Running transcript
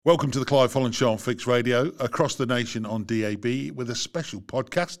Welcome to the Clive Holland Show on Fix Radio, across the nation on DAB, with a special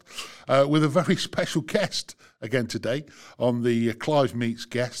podcast with a very special guest again today on the Clive Meets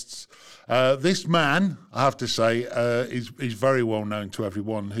Guests. This man, I have to say, is very well known to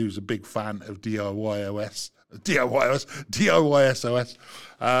everyone who's a big fan of DIYSOS,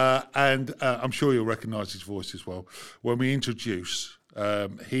 and I'm sure you'll recognise his voice as well when we introduce.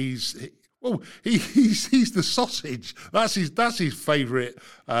 He's the sausage. That's his favourite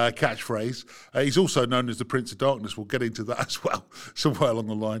catchphrase. He's also known as the Prince of Darkness. We'll get into that as well somewhere along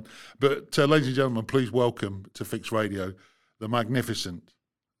the line. But ladies and gentlemen, please welcome to Fix Radio the magnificent,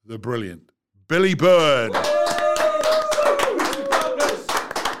 the brilliant Billy Byrne.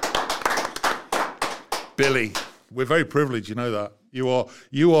 Billy, we're very privileged, you know that. You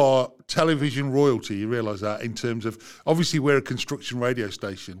are television royalty, you realise that, in terms of, obviously we're a construction radio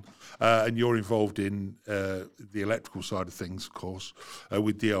station, and you're involved in the electrical side of things, of course,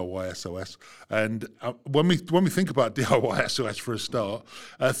 with DIYSOS. And when we think about DIYSOS for a start,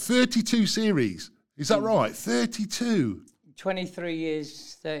 32 series, is that right? 32? 23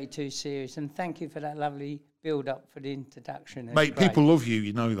 years, 32 series, and thank you for that lovely build-up for the introduction. Mate, great. People love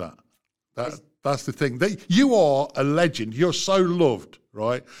you know that. That's the thing. You are a legend. You're so loved,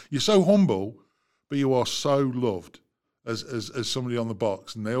 right? You're so humble, but you are so loved as somebody on the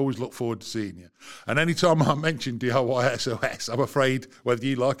box, and they always look forward to seeing you. And any time I mention DIYSOS, I'm afraid, whether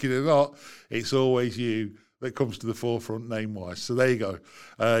you like it or not, it's always you that comes to the forefront name-wise. So there you go.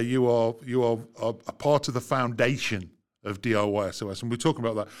 You are a part of the foundation of DIYSOS, and we're talking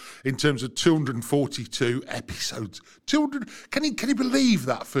about that in terms of 242 episodes. 200. Can you believe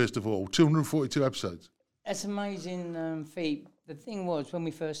that? First of all, 242 episodes. That's amazing feat. The thing was, when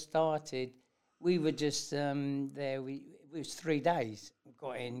we first started, we were just there. It was 3 days.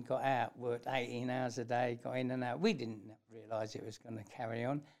 Got in, got out, worked 18 hours a day, got in and out. We didn't realise it was going to carry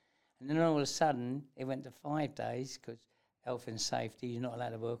on, and then all of a sudden it went to 5 days because health and safety. You're not allowed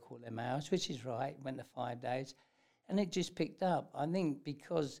to work all them hours, which is right. It went to 5 days. And it just picked up. I think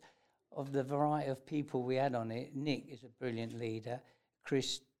because of the variety of people we had on it. Nick is a brilliant leader,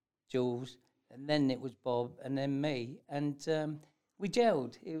 Chris, Jules, and then it was Bob, and then me. And we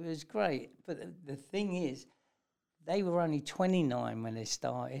gelled. It was great. But the thing is, they were only 29 when they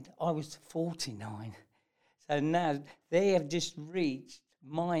started. I was 49. So now they have just reached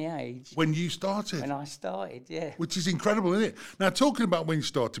my age. When you started? When I started, yeah. Which is incredible, isn't it? Now, talking about when you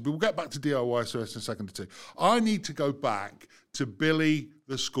started, but we'll get back to DIYSOS in a second or two. I need to go back to Billy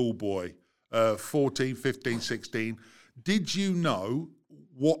the schoolboy, 14, 15, 16. Did you know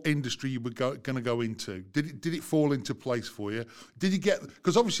what industry you were going to go into? Did it fall into place for you? Did you get...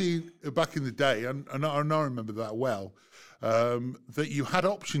 Because obviously, back in the day, and I remember that well, that you had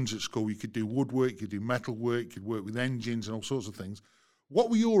options at school. You could do woodwork, you could do metal work, you could work with engines and all sorts of things. What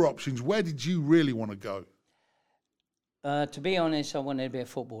were your options? Where did you really want to go? To be honest, I wanted to be a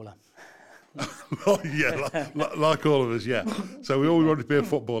footballer. Yeah, like all of us, yeah. So we all wanted to be a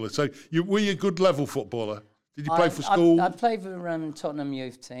footballer. So were you a good level footballer? Did you play for school? I played for Tottenham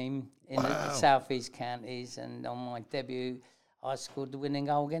youth team in the South East Counties, and on my debut, I scored the winning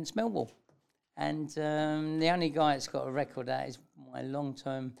goal against Millwall. And the only guy that's got a record at is my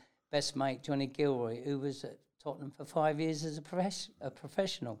long-term best mate, Johnny Gilroy, who was at Tottenham for 5 years as a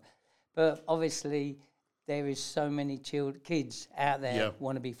professional. But obviously there is so many kids out there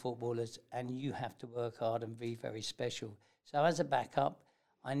want to be footballers, and you have to work hard and be very special. So as a backup,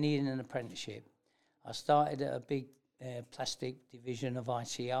 I needed an apprenticeship. I started at a big plastic division of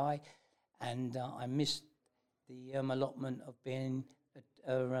ICI, and I missed the allotment of being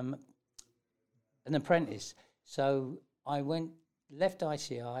an apprentice. So I left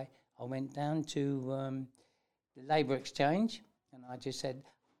ICI, I went down to the Labour Exchange, and I just said,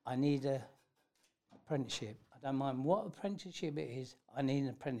 I need an apprenticeship. I don't mind what apprenticeship it is, I need an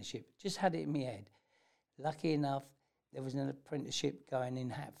apprenticeship. Just had it in my head. Lucky enough, there was an apprenticeship going in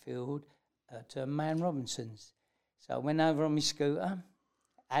Hatfield to Man Robinson's. So I went over on my scooter,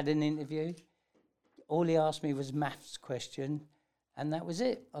 had an interview. All he asked me was maths question, and that was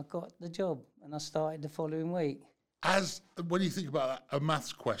it. I got the job, and I started the following week. When you think about that, a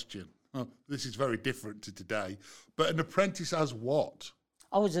maths question, this is very different to today, but an apprentice as what?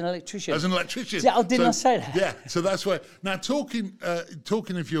 I was an electrician. As an electrician. Yeah, didn't I say that? Yeah, so that's where... Now, talking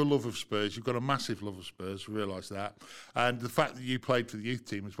of your love of Spurs, you've got a massive love of Spurs, realise that, and the fact that you played for the youth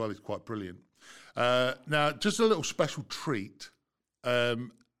team as well is quite brilliant. Now, just a little special treat.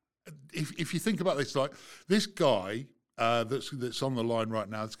 If you think about this, like, this guy that's on the line right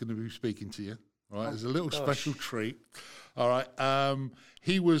now that's going to be speaking to you, Right, there's a little special treat. All right.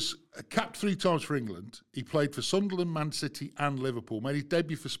 He was capped 3 times for England. He played for Sunderland, Man City and Liverpool. Made his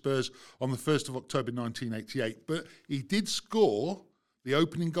debut for Spurs on the 1st of October 1988. But he did score the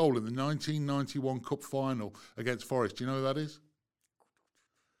opening goal in the 1991 Cup final against Forest. Do you know who that is?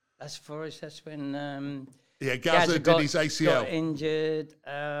 That's Forest. That's when Gazza did his ACL. Got injured.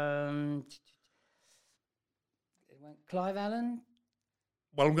 Clive Allen?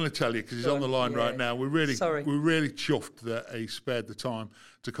 Well, I'm going to tell you because he's on the line right now. We're really chuffed that he spared the time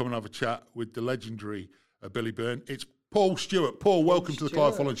to come and have a chat with the legendary Billy Byrne. It's Paul Stewart. Paul, welcome to the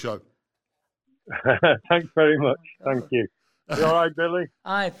Clive Follen Show. Thanks very much. Thank you. You all right, Billy?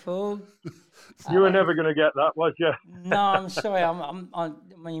 Hi, Paul. You were never going to get that, was you? No, I'm sorry. I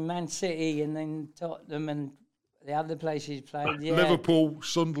mean, Man City and then Tottenham and the other places you played. Yeah. Liverpool,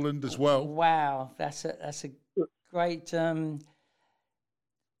 Sunderland as well. Wow, that's a great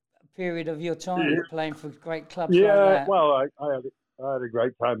period of your time playing for great clubs like that. Well, I had a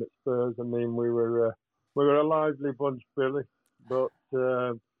great time at Spurs. I mean, we were a lively bunch, Billy. But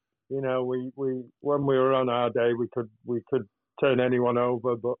you know, we when we were on our day, we could turn anyone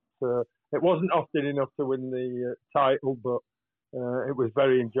over. But it wasn't often enough to win the title. But it was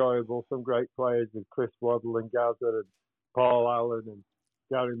very enjoyable. Some great players with Chris Waddle and Gazza and Paul Allen and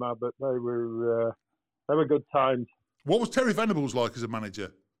Gary Mabbutt. They were good times. What was Terry Venables like as a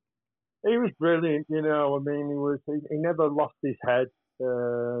manager? He was brilliant, you know. I mean, he never lost his head.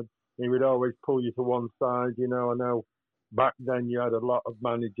 He would always pull you to one side, you know. I know back then you had a lot of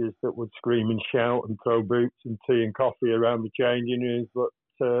managers that would scream and shout and throw boots and tea and coffee around the changing rooms, but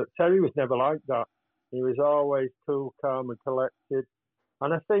Terry was never like that. He was always cool, calm and collected.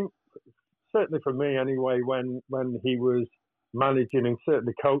 And I think, certainly for me anyway, when he was managing and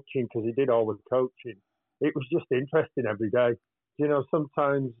certainly coaching, because he did all the coaching, it was just interesting every day. You know,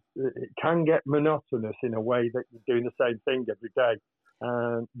 sometimes it can get monotonous in a way that you're doing the same thing every day.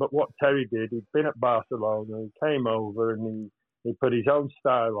 But what Terry did, he'd been at Barcelona, he came over and he put his own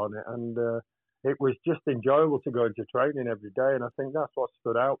style on it. And it was just enjoyable to go into training every day. And I think that's what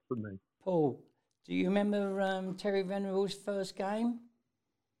stood out for me. Paul, do you remember Terry Venables' first game?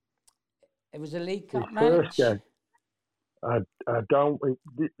 It was a League Cup match. First game. I don't.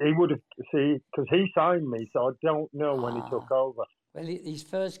 He would have because he signed me, so I don't know when he took over. Well, his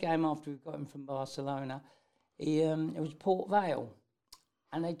first game after we got him from Barcelona, it was Port Vale,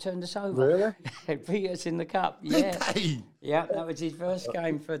 and they turned us over. Really? They beat us in the cup. Yeah, yeah. That was his first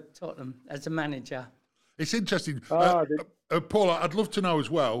game for Tottenham as a manager. It's interesting. Paul, I'd love to know as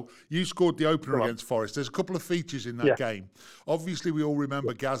well, you scored the opener against Forest. There's a couple of features in that game. Obviously, we all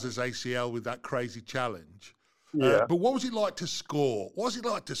remember Gazza's ACL with that crazy challenge. Yeah. But what was it like to score? What was it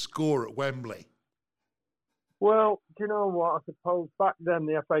like to score at Wembley? Well, do you know what? I suppose back then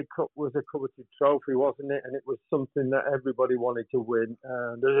the FA Cup was a coveted trophy, wasn't it? And it was something that everybody wanted to win.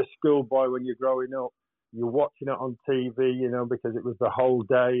 And as a schoolboy, when you're growing up, you're watching it on TV, you know, because it was the whole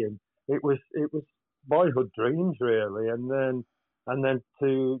day, and it was boyhood dreams really. And then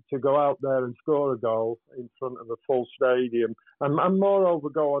to go out there and score a goal in front of a full stadium, and moreover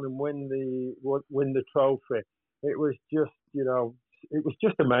go on and win the trophy. It was just, you know, it was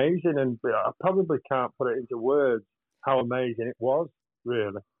just amazing, and I probably can't put it into words how amazing it was,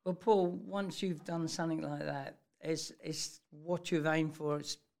 really. Well, Paul, once you've done something like that, it's what you've aimed for.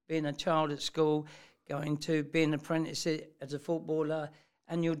 It's being a child at school, going to be an apprentice as a footballer,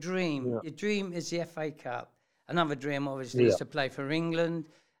 and your dream. Yeah. Your dream is the FA Cup. Another dream, obviously, is to play for England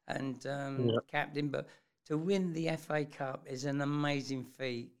and captain, but to win the FA Cup is an amazing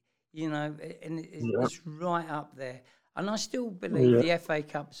feat. You know, and it's right up there. And I still believe the FA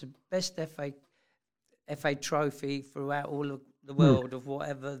Cup is the best FA trophy throughout all of the world of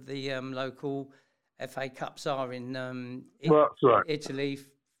whatever the local FA Cups are in Italy,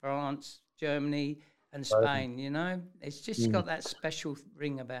 France, Germany and Spain, you know. It's just got that special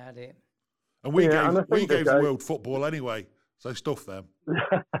ring about it. And we gave the world football anyway, so stuff them.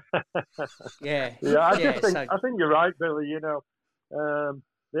 I think you're right, Billy. You know,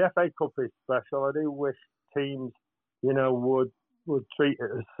 the FA Cup is special. I do wish teams, you know, would treat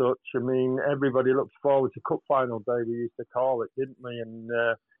it as such. I mean, everybody looks forward to Cup Final Day, we used to call it, didn't we? And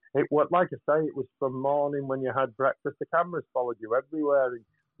it was, like I say, it was from morning when you had breakfast, the cameras followed you everywhere. And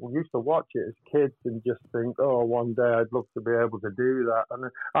we used to watch it as kids and just think, oh, one day I'd love to be able to do that. And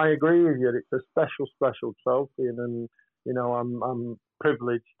I agree with you. It's a special, special trophy. And then, you know, I'm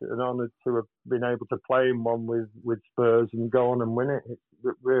privileged and honoured to have been able to play in one with Spurs and go on and win it.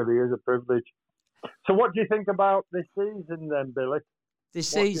 It really is a privilege. So what do you think about this season then, Billy? This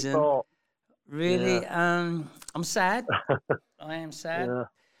season? Really? I'm sad. I am sad.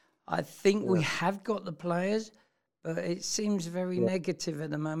 I think we have got the players, but it seems very negative at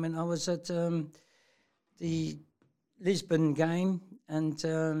the moment. I was at the Lisbon game and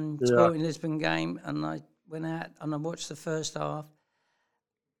Sporting Lisbon game, and I went out and I watched the first half,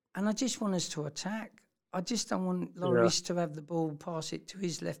 and I just want us to attack. I just don't want Lloris to have the ball, pass it to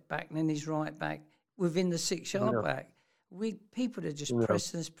his left back and then his right back within the 6-yard back. People are just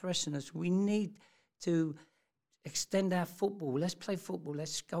pressing us. We need to extend our football. Let's play football.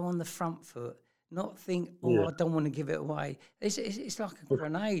 Let's go on the front foot. Not think, I don't want to give it away. It's like a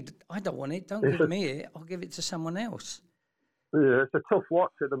grenade. I don't want it. Don't give me it. I'll give it to someone else. Yeah, it's a tough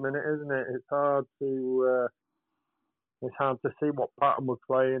watch at the minute, isn't it? It's hard to see what pattern we're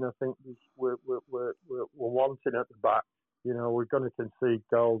playing. I think we're wanting at the back. You know, we're going to concede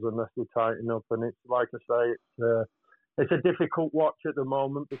goals unless we tighten up. And it's like I say, it's a difficult watch at the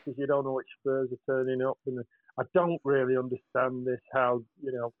moment because you don't know which Spurs are turning up. And I don't really understand this. How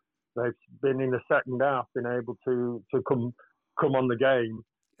they've been in the second half, been able to come on the game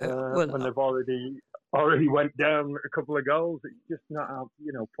when they've already went down a couple of goals. It's just not how,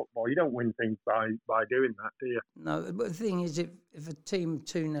 football. You don't win things by doing that, do you? No, but the thing is, if a team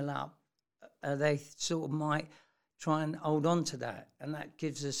 2-0 up, they sort of might try and hold on to that, and that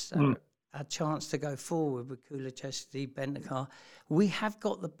gives us a chance to go forward with Kulusevski, Bentancur. We have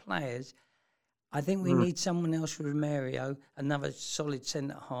got the players. I think we need someone else with Romario, another solid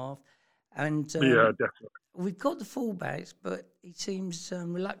centre half. And definitely. We've got the fullbacks, but he seems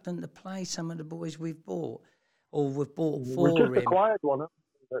reluctant to play some of the boys we've bought or we've bought for him.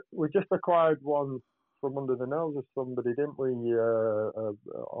 We just acquired one from under the nose of somebody, didn't we?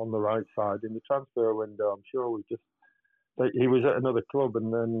 On the right side in the transfer window. I'm sure he was at another club,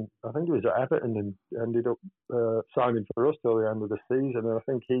 and then I think he was at Everton and ended up signing for us till the end of the season. And I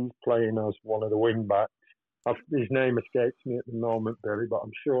think he's playing as one of the wing backs. His name escapes me at the moment, Billy, but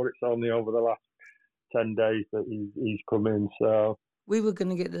I'm sure it's only over the last 10 days that he's come in. So we were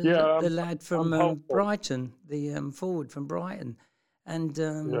going to get the lad from Brighton, the forward from Brighton, and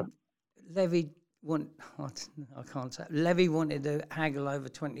Levy I can't say. Levy wanted to haggle over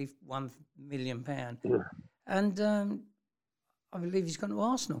 £21 million, and I believe he's gone to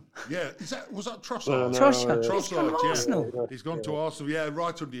Arsenal. Yeah, was that Trossard? Trossard. He's gone to Arsenal. Yeah. He's gone to Arsenal. Yeah,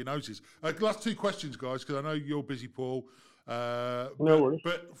 right under your noses. Last two questions, guys, because I know you're busy, Paul. No worries.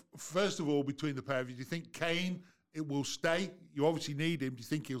 But first of all, between the pair of you, do you think Kane will stay? You obviously need him. Do you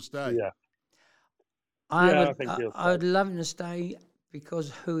think he'll stay? Yeah. I would love him to stay because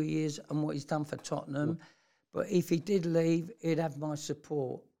of who he is and what he's done for Tottenham. But if he did leave, he'd have my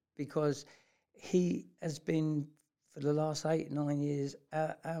support because he has been, for the last 8-9 years,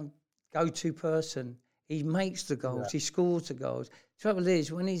 our go-to person. He makes the goals. He scores the goals. Trouble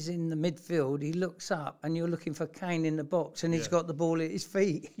is, when he's in the midfield, he looks up and you're looking for Kane in the box and he's got the ball at his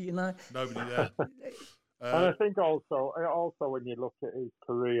feet, Nobody there. And I think also when you look at his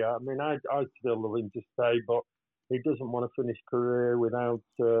career, I mean, I still love him to stay, but he doesn't want to finish career without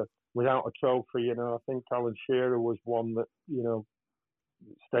a trophy. I think Alan Shearer was one that,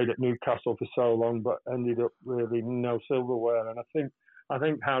 stayed at Newcastle for so long, but ended up really no silverware. And I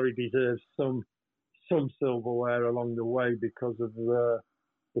think Harry deserves some silverware along the way because of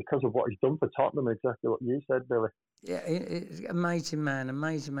what he's done for Tottenham. Exactly what you said, Billy. Yeah, amazing man,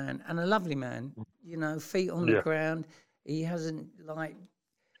 and a lovely man. Feet on the ground. He hasn't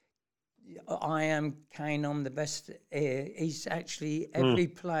I am Kane. I'm the best here. He's actually every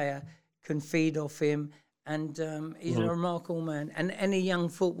player can feed off him. And he's a remarkable man. And any young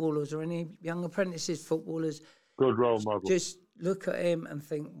footballers or any young apprentices footballers, good role model. Just look at him and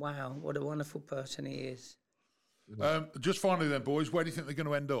think, wow, what a wonderful person he is. Just finally then, boys, where do you think they're going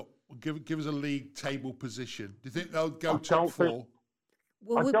to end up? Give us a league table position. Do you think they'll go top four?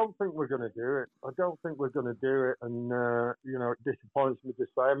 I don't think we're going to do it. And, it disappoints me to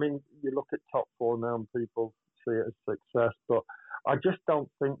say. I mean, you look at top four now and people see it as success, but I just don't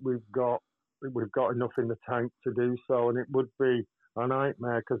think we've got enough in the tank to do so, and it would be a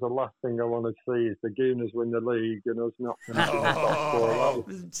nightmare because the last thing I want to see is the Gooners win the league and us not finishing the top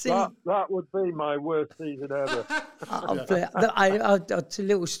four. That would be my worst season ever. I'll tell a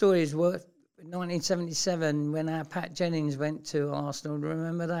little story. Is worth 1977 when our Pat Jennings went to Arsenal.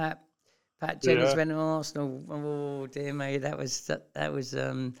 Remember that? Pat Jennings went to Arsenal. Oh dear me, that was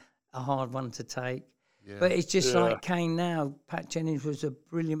a hard one to take. Yeah. But it's just like Kane now. Pat Jennings was a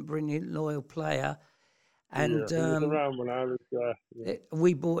brilliant, loyal player. And he was around when I was there. Yeah.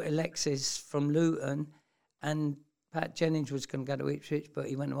 We bought Alexis from Luton, and Pat Jennings was going to go to Ipswich, but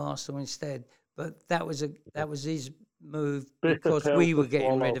he went to Arsenal instead. But that was his move because we were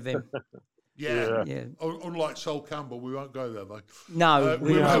getting rid of him. Yeah. Yeah. Unlike Sol Campbell, we won't go there, though. No,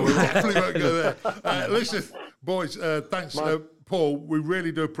 we definitely won't go there. Listen, boys, thanks, Paul. We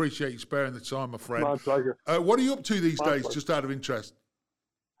really do appreciate you sparing the time, my friend. My pleasure. What are you up to these days, pleasure. just out of interest?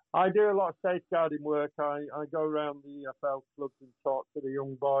 I do a lot of safeguarding work. I go around the EFL clubs and talk to the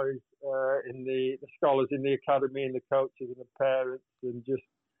young boys, in the scholars in the academy, and the coaches and the parents, and just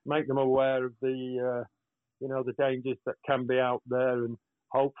make them aware of the the dangers that can be out there, and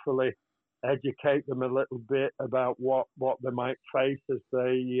hopefully educate them a little bit about what they might face as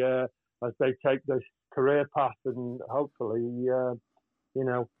they take this career path. And hopefully,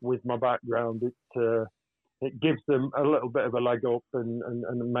 with my background, it gives them a little bit of a leg up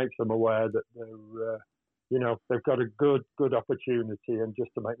and makes them aware that they've got a good opportunity, and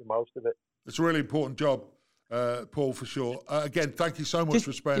just to make the most of it. It's a really important job, Paul, for sure. Again, thank you so much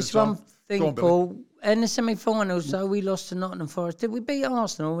for sparing just time. one thing, Paul. In the semi-finals, though, we lost to Nottingham Forest. Did we beat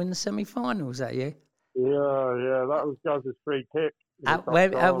Arsenal in the semi-finals that year? Yeah, that was Gaz's free kick. At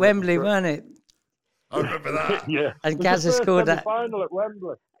Wembley, wasn't it? I remember that. Yeah. And Gazza scored that. Final at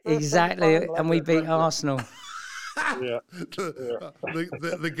Wembley. Exactly, and we beat Arsenal. Yeah. The What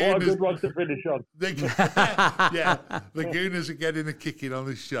a Gooners, good one to finish on. the Gooners are getting a kicking on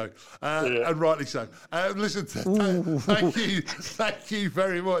this show, and rightly so. Listen, thank you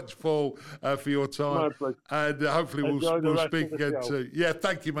very much, Paul, for your time, and hopefully we'll speak again soon. Yeah,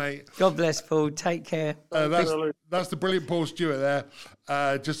 thank you, mate. God bless, Paul. Take care. That's the brilliant Paul Stewart there.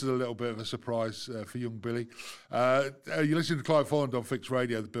 Just a little bit of a surprise for young Billy. You're listening to Clive Holland on Fixed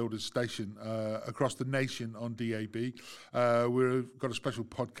Radio, the Builders Station, across the nation on DAB. We've got a special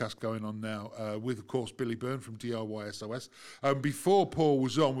podcast going on now with, of course, Billy Byrne from DIY SOS. Before Paul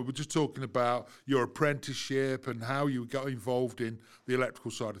was on, we were just talking about your apprenticeship and how you got involved in the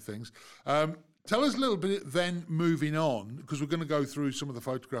electrical side of things. Tell us a little bit then, moving on, because we're going to go through some of the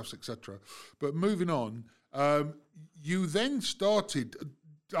photographs, etc. But moving on, you then started,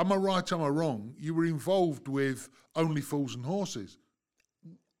 am I right, am I wrong, you were involved with Only Fools and Horses.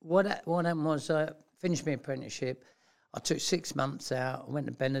 What happened was I finished my apprenticeship. I took 6 months out. I went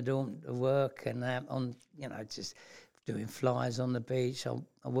to Benidorm to work and just doing flyers on the beach. I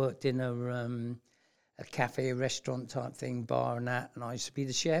worked in a cafe, a restaurant type thing, bar and that, and I used to be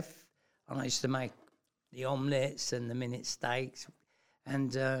the chef. And I used to make the omelettes and the minute steaks.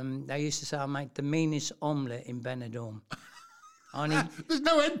 And they used to say I make the meanest omelette in Benidorm. There's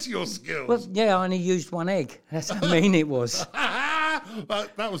no end to your skills. Well, yeah, I only used one egg. That's how mean it was.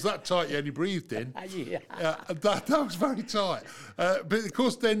 that was that tight you only breathed in. Yeah. That was very tight. But of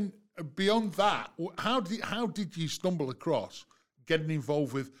course, then beyond that, how did you stumble across getting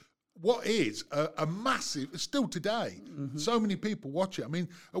involved with what is a massive, still today, so many people watch it. I mean,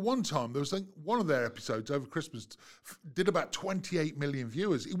 at one time, there was one of their episodes over Christmas did about 28 million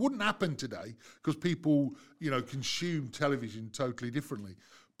viewers. It wouldn't happen today because people, consume television totally differently.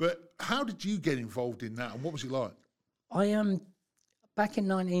 But how did you get involved in that, and what was it like? Back in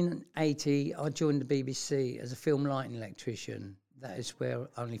 1980, I joined the BBC as a film lighting electrician. That is where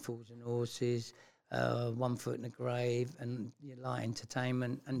Only Fools and Horses, One Foot in the Grave, and light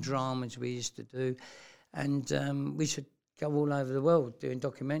entertainment and dramas we used to do. And we should go all over the world doing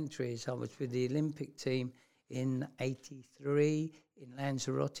documentaries. I was with the Olympic team in '83 in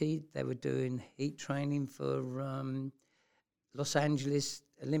Lanzarote. They were doing heat training for Los Angeles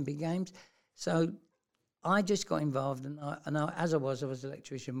Olympic Games. So I just got involved, and as I was an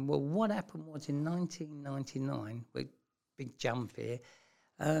electrician. Well, what happened was in 1999, big jump here,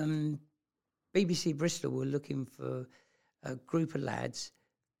 BBC Bristol were looking for a group of lads,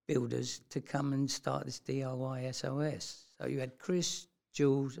 builders, to come and start this DIY SOS. So you had Chris,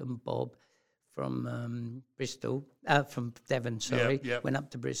 Jules and Bob from Bristol, from Devon, went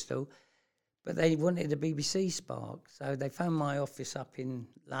up to Bristol. But they wanted a BBC spark, so they phoned my office up in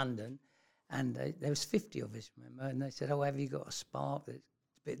London, and there was 50 of us, remember? And they said, have you got a spark that's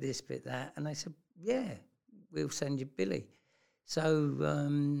a bit this, bit that? And they said, yeah, we'll send you Billy. So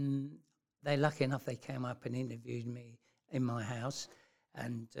they're lucky enough they came up and interviewed me in my house.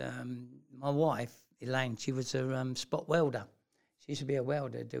 And my wife, Elaine, she was a spot welder. She used to be a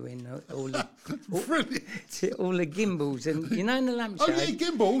welder doing all the gimbals. And in the lampshade. Oh, yeah,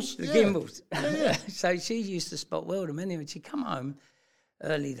 gimbals. The gimbals. Yeah. So she used to spot weld them. Anyway, she come home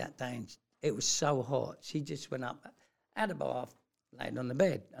early that day and it was so hot. She just went up, had a bath, laid on the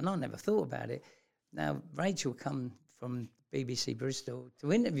bed. And I never thought about it. Now, Rachel come from BBC Bristol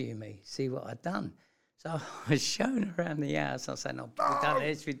to interview me, see what I'd done. So I was showing her around the house. I said, we've done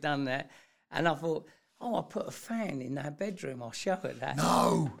this, we've done that. And I thought, I put a fan in her bedroom. I'll show her that.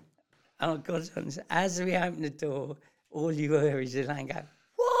 No. And I got on. As we opened the door, all you hear is Elaine go,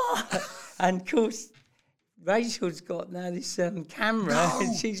 what? And of course, Rachel's got now this camera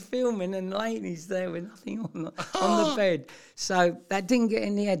and she's filming, and Laney's there with nothing on the bed. So that didn't get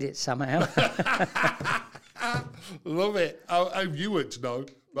in the edit somehow. Love it. You weren't to know,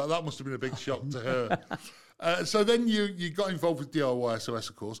 but that must have been a big shock to her. So then you got involved with DIY SOS,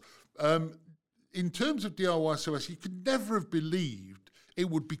 of course. In terms of DIY SOS, you could never have believed it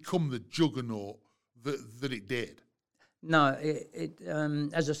would become the juggernaut that it did. No,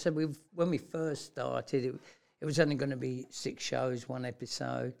 as I said, when we first started, it was only going to be 6 shows, 1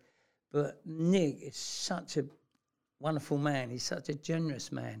 episode. But Nick is such a wonderful man. He's such a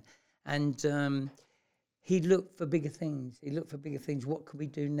generous man. And he looked for bigger things. What can we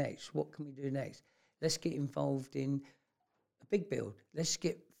do next? Let's get involved in a big build. Let's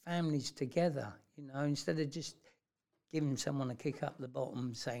get families together, instead of just giving someone a kick up the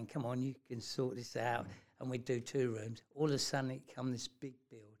bottom, saying, come on, you can sort this out, and we do 2 rooms. All of a sudden, it come this big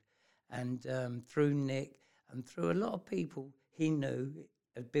build. And through Nick and through a lot of people he knew,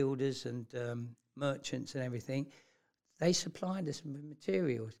 builders and merchants and everything, they supplied us with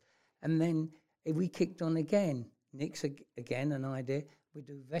materials. And then we kicked on again. Nick's again an idea. We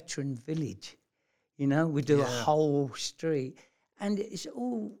do Veteran Village. We do a whole street. And it's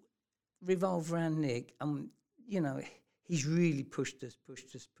all revolved around Nick. He's really pushed us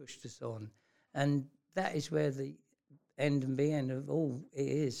on. And that is where the end and be end of all it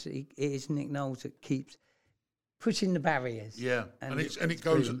is. It is Nick Knowles that keeps pushing the barriers. Yeah, and it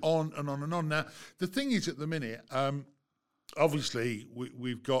goes on and on and on. Now, the thing is, at the minute, obviously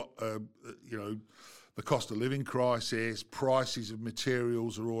we've got, the cost of living crisis, prices of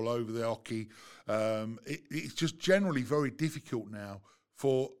materials are all over the hockey. It's just generally very difficult now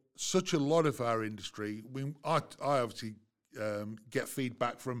for such a lot of our industry. I obviously get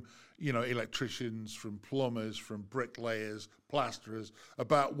feedback from, electricians, from plumbers, from bricklayers, plasterers,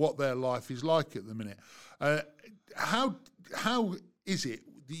 about what their life is like at the minute. How is it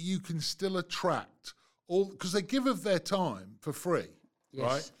that you can still attract all, because they give of their time for free,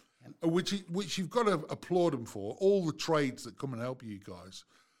 yes, right? Which you've got to applaud them for, all the trades that come and help you guys.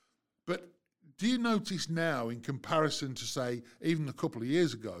 But do you notice now, in comparison to, say, even a couple of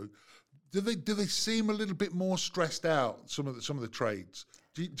years ago, do they seem a little bit more stressed out, some of the trades?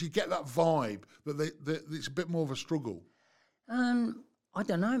 Do you get that vibe that it's a bit more of a struggle? I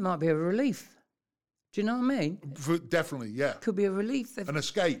don't know. It might be a relief. Do you know what I mean? Definitely, yeah. Could be a relief. An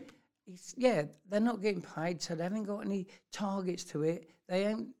escape. They're not getting paid, so they haven't got any targets to it.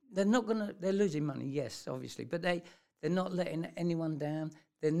 They're losing money, yes, obviously, but they're not letting anyone down.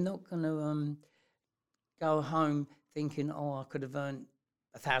 They're not going to go home thinking, I could have earned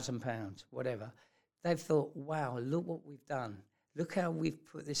 £1,000, whatever. They've thought, wow, look what we've done. Look how we've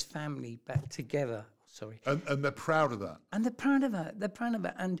put this family back together. Sorry. And they're proud of that. And they're proud of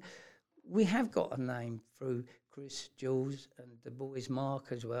it. And we have got a name through Chris, Jules, and the boys,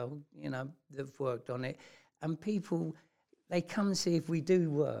 Mark, as well, they've worked on it. And people, they come and see if we do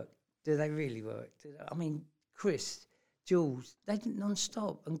work. Do they really work? Chris, Jules, they did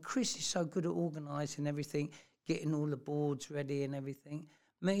non-stop. And Chris is so good at organising everything, getting all the boards ready and everything.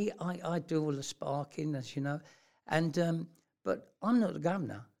 Me, I do all the sparking, as you know. And but I'm not the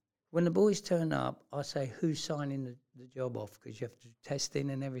governor. When the boys turn up, I say, who's signing the job off? Because you have to do testing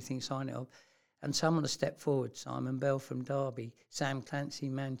and everything, sign it off. And someone will step forward, Simon Bell from Derby, Sam Clancy,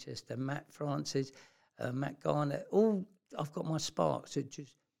 Manchester, Matt Francis, Matt Garnett. I've got my sparks that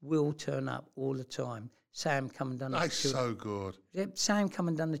just will turn up all the time. Sam come and done That's so good. Yep, Sam come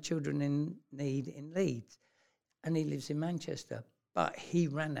and done the Children in Need in Leeds. And he lives in Manchester. But he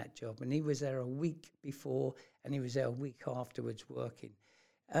ran that job, and he was there a week before, and he was there a week afterwards working.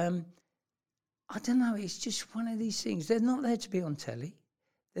 I don't know, it's just one of these things. They're not there to be on telly.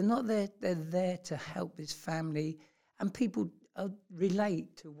 They're not there. They're there to help this family, and people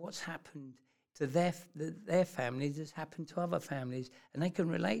relate to what's happened to their families that's happened to other families, and they can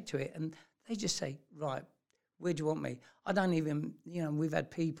relate to it, and they just say, right, where do you want me? I don't even, we've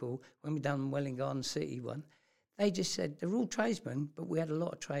had people, when we've done Welwyn Garden City one, they just said, they're all tradesmen, but we had a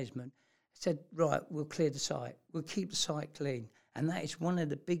lot of tradesmen, said, right, we'll clear the site. We'll keep the site clean. And that is one of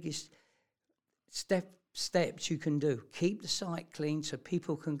the biggest steps you can do. Keep the site clean so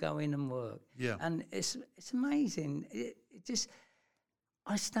people can go in and work. Yeah. And it's amazing. It just,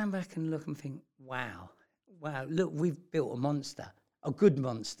 I stand back and look and think, wow, look, we've built a monster. A good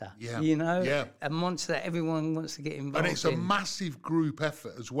monster, a monster that everyone wants to get involved in. And it's a massive group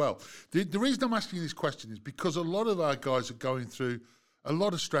effort as well. The reason I'm asking you this question is because a lot of our guys are going through a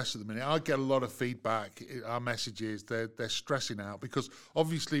lot of stress at the minute. I get a lot of feedback, our messages, they're stressing out because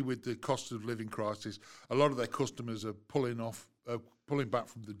obviously with the cost of living crisis, a lot of their customers are pulling pulling back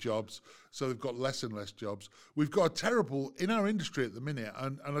from the jobs, so they've got less and less jobs. We've got a terrible, in our industry at the minute,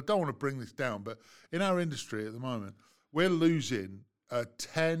 and I don't want to bring this down, but in our industry at the moment, we're losing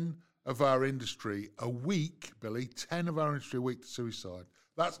 10 of our industry a week, Billy, 10 of our industry a week to suicide.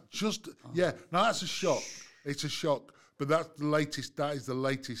 That's just, that's a shock. It's a shock, but that is the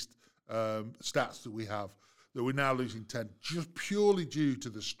latest stats that we have, that we're now losing 10, just purely due to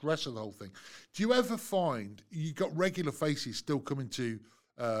the stress of the whole thing. Do you ever find you got regular faces still coming to,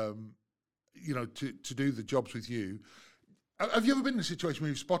 to do the jobs with you? Have you ever been in a situation where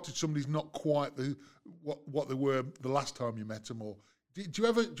you've spotted somebody's not quite what they were the last time you met them? Or do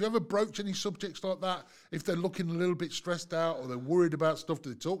you ever broach any subjects like that? If they're looking a little bit stressed out or they're worried about stuff, do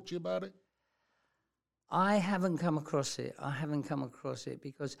they talk to you about it? I haven't come across it.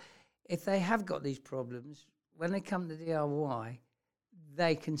 Because if they have got these problems, when they come to DIY,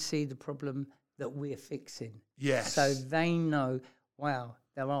 they can see the problem that we're fixing. Yes. So they know, wow,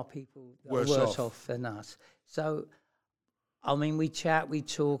 there are people that are worse off than us. So, I mean, we chat, we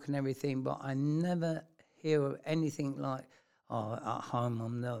talk and everything, but I never hear of anything like, oh, at home,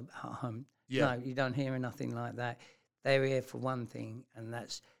 I'm not at home. Yeah. No, you don't hear nothing like that. They're here for one thing, and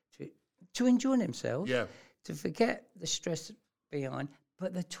that's to enjoy themselves, to forget the stress behind,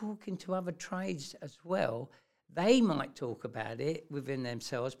 but they're talking to other trades as well. They might talk about it within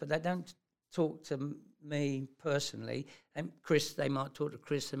themselves, but they don't talk to me personally. And Chris, they might talk to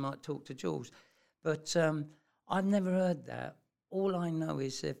Chris, they might talk to Jules. But I've never heard that. All I know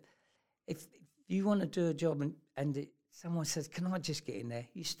is if you want to do a job and someone says, can I just get in there?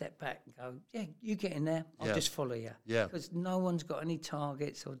 You step back and go, yeah, you get in there. I'll just follow you. Yeah. Because no one's got any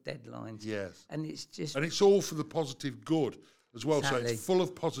targets or deadlines. Yes. And it's just... And it's all for the positive good as well. Exactly. So it's full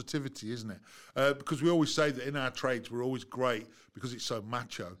of positivity, isn't it? Because we always say that in our trades we're always great because it's so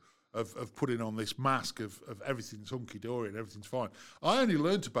macho of putting on this mask of everything's hunky-dory and everything's fine. I only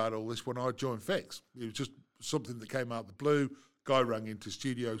learnt about all this when I joined Fix. It was just something that came out of the blue. Guy rang into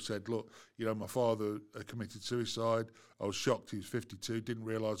studio, said, look, my father committed suicide. I was shocked. He was 52, didn't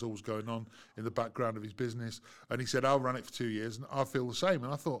realise all was going on in the background of his business. And he said, I'll run it for 2 years and I feel the same.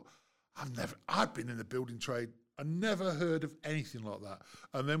 And I thought, I'd been in the building trade. I never heard of anything like that.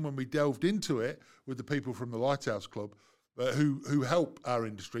 And then when we delved into it with the people from the Lighthouse Club, who help our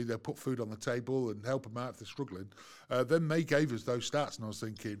industry, they'll put food on the table and help them out if they're struggling. Then they gave us those stats, and I was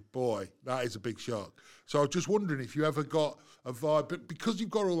thinking, boy, that is a big shock. So I was just wondering if you ever got a vibe, but because you've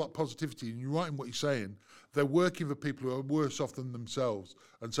got all that positivity and you're writing what you're saying, they're working for people who are worse off than themselves,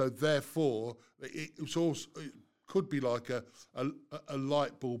 and so therefore it could be like a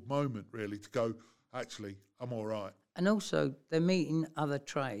light bulb moment, really, to go, actually, I'm all right. And also, they're meeting other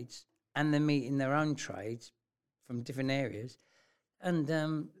trades, and they're meeting their own trades from different areas, and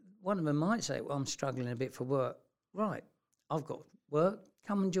one of them might say, well, I'm struggling a bit for work. Right, I've got work,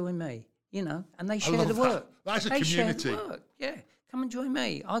 come and join me, and they share the work. That's a community. Share the work. Yeah, come and join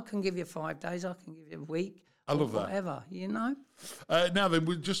me. I can give you 5 days, I can give you a week. I love that. Whatever, Now then,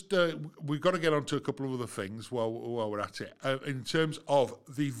 we've got to get on to a couple of other things while we're at it. In terms of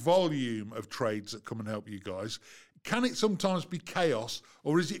the volume of trades that come and help you guys, can it sometimes be chaos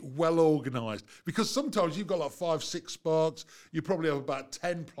or is it well organised? Because sometimes you've got like 5, 6 sparks. You probably have about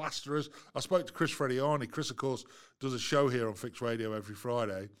 10 plasterers. I spoke to Chris Frediani. Chris, of course, does a show here on Fix Radio every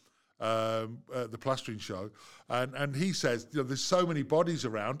Friday, the plastering show. And he says, there's so many bodies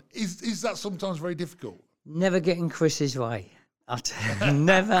around. Is that sometimes very difficult? Never get in Chris's way.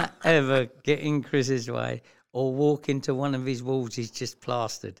 Never, ever get in Chris's way or walk into one of his walls he's just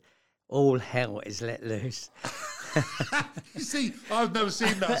plastered. All hell is let loose. You see, I've never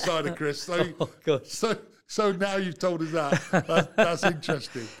seen that side of Chris. So, so now you've told us that. That's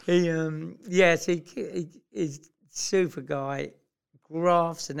interesting. He's super guy,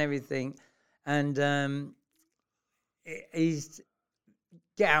 graphs and everything, and he's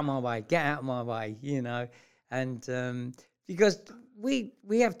get out of my way, and because we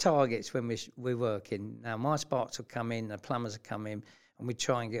have targets when we're working. Now my sparks will come in, the plumbers will come in, and we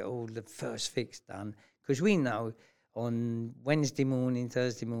try and get all the first fix done. Because we know on Wednesday morning,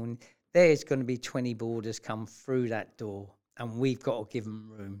 Thursday morning, there's going to be 20 boarders come through that door and we've got to give them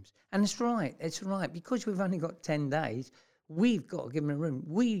rooms. And it's right. Because we've only got 10 days, we've got to give them a room.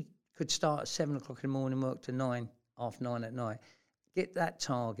 We could start at 7 o'clock in the morning, work to 9, half 9 at night. Get that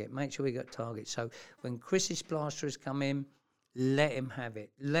target. Make sure we got targets. So when Chris's plasterers come in, let him have it.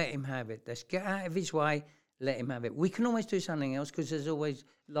 Let's get out of his way. Let him have it. We can always do something else because there's always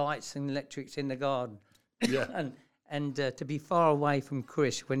lights and electrics in the garden. Yeah. and to be far away from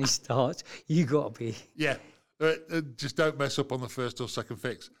Chris when he starts, you got to be. Yeah. Just don't mess up on the first or second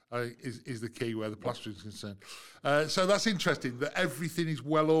fix is the key where the plastering is concerned. So that's interesting that everything is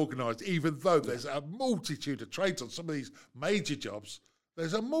well organised, even though there's a multitude of trades on some of these major jobs.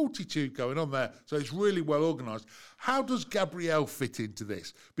 There's a multitude going on there, so it's really well organised. How does Gabrielle fit into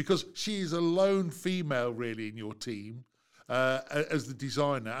this? Because she is a lone female, really, in your team as the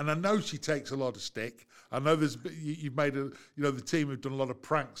designer, and I know she takes a lot of stick. I know you've made the team have done a lot of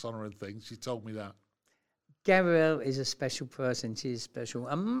pranks on her and things. She told me that. Gabrielle is a special person. She is special.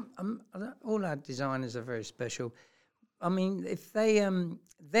 All our designers are very special. I mean, if they're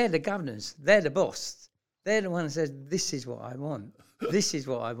the governors, they're the boss. They're the one that says, this is what I want. This is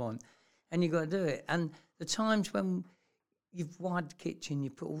what I want. And you've got to do it. And the times when you've wired the kitchen,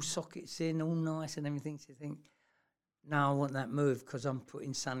 you put all sockets in, all nice and everything, so you think, no, I want that move because I'm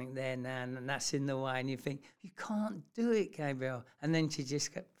putting something there now and that's in the way. And you think, you can't do it, Gabrielle. And then she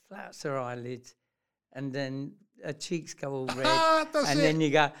just flouts her eyelids. And then her cheeks go all red, then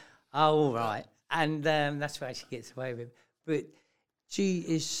you go, oh, all right. And that's why she gets away with it. But she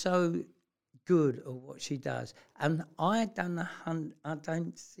is so good at what she does. And I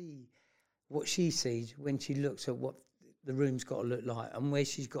don't see what she sees when she looks at what the room's got to look like and where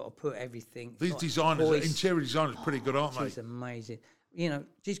she's got to put everything. These designers, interior designers, are pretty good, aren't they? She's amazing.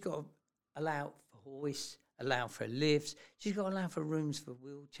 She's got to allow for hoists, allow for lifts. She's got to allow for rooms for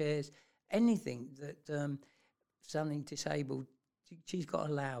wheelchairs. Anything that something disabled, she's got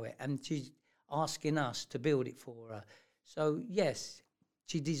to allow it, and she's asking us to build it for her. So yes,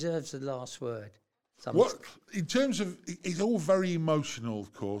 she deserves the last word. What in terms of it's all very emotional,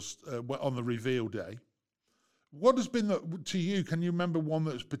 of course, on the reveal day. What has been to you? Can you remember one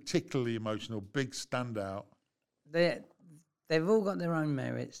that was particularly emotional, big standout? They've all got their own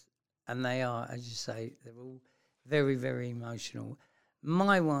merits, and they are, as you say, they're all very, very emotional.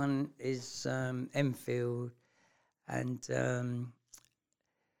 My one is Enfield, and the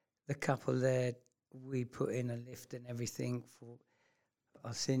couple there, we put in a lift and everything.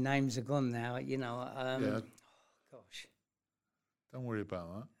 I see names are gone now, Oh, gosh. Don't worry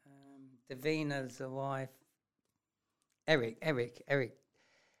about that. Davina's the wife. Eric, he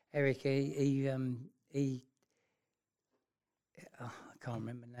I can't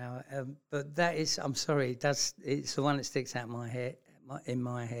remember now. But that is, I'm sorry, it's the one that sticks out in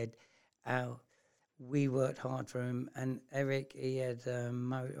my head. We worked hard for him, and Eric, he had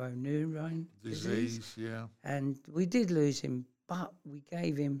motor neurone disease. Yeah. And we did lose him, but we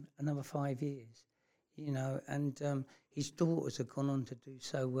gave him another 5 years, and his daughters have gone on to do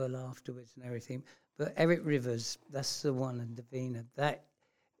so well afterwards and everything. But Eric Rivers, that's the one, and Davina, that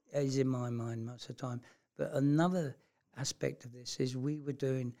is in my mind most of the time. But another aspect of this is we were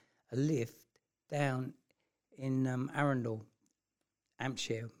doing a lift down in Arundel,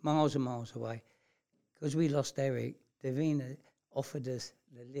 Hampshire, miles and miles away. Because we lost Eric, Davina offered us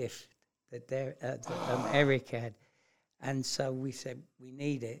the lift that Eric had. And so we said, we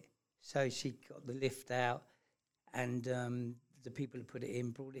need it. So she got the lift out, and the people who put it in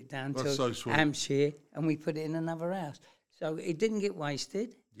brought it down to Hampshire, and we put it in another house. So it didn't get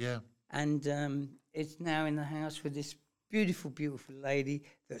wasted. Yeah. And it's now in the house with this beautiful, beautiful lady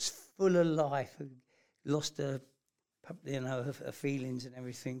that's full of life, who lost her feelings and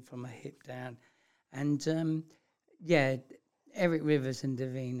everything from her hip down. And, Eric Rivers and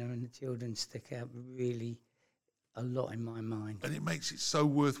Davina and the children stick out really a lot in my mind. And it makes it so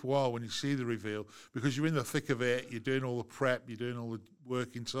worthwhile when you see the reveal, because you're in the thick of it, you're doing all the prep, you're doing all the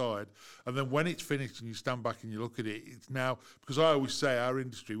work inside, and then when it's finished and you stand back and you look at it, it's now, because I always say our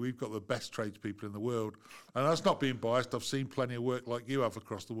industry, we've got the best tradespeople in the world, and that's not being biased. I've seen plenty of work like you have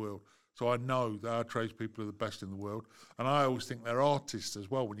across the world, so I know that our tradespeople are the best in the world, and I always think they're artists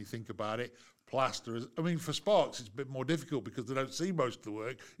as well when you think about it. Plasterers. I mean, for Sparks, it's a bit more difficult because they don't see most of the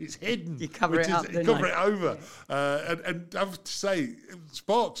work. It's hidden. You cover it up. You cover it over. Yeah. And I have to say,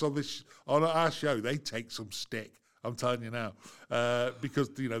 Sparks on our show, they take some stick. I'm telling you now, because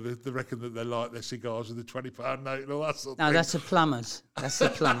they reckon that they like their cigars with the £20 note and all that sort of thing. No, that's the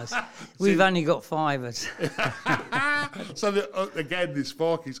plumbers. We've only got fivers. So again, the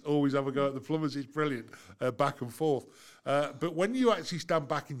Sparkies always have a go at the plumbers. It's brilliant, back and forth. But when you actually stand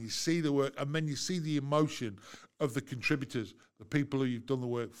back and you see the work, and then you see the emotion of the contributors, the people who you've done the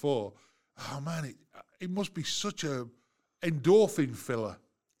work for, oh man, it must be such a endorphin filler.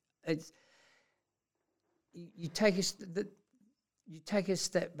 It's. You take a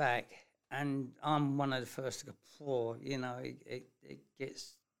step back, and I'm one of the first to go, it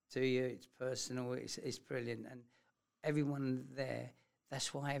gets to you, it's personal, it's brilliant, and everyone there,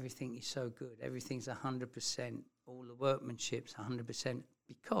 that's why everything is so good. Everything's 100%, all the workmanship's 100%,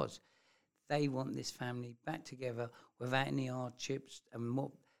 because they want this family back together without any hardships, and what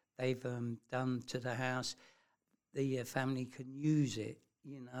they've done to the house, the family can use it.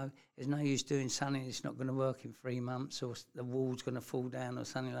 There's no use doing something that's not going to work in 3 months, or the wall's going to fall down or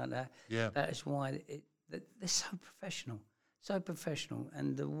something like that. Yeah. That is why they're so professional,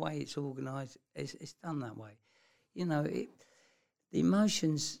 and the way it's organised, it's done that way. The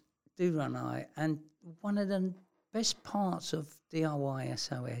emotions do run high, and one of the best parts of DIY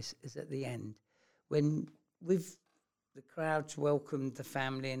SOS is at the end, when with the crowds welcomed the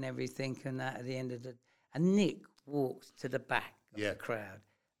family and everything, and that at the end of and Nick walks to the back of the crowd,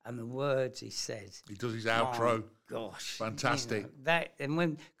 and the words he says. He does his outro. Oh, gosh. Fantastic.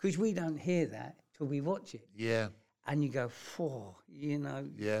 Because we don't hear that till we watch it. Yeah. And you go, whoa,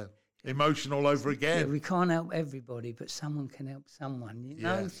 Yeah. Emotion all over again. Yeah, we can't help everybody, but someone can help someone.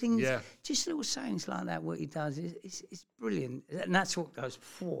 Things, just little sayings like that, what he does, it's brilliant. And that's what goes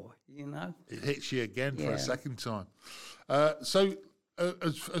for, It hits you again for a second time. So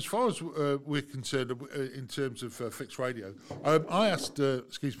as far as we're concerned, in terms of fixed radio, I asked,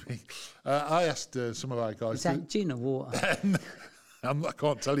 I asked some of our guys. Is that gin or water? I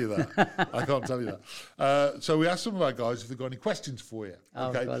can't tell you that. So we asked some of our guys if they've got any questions for you.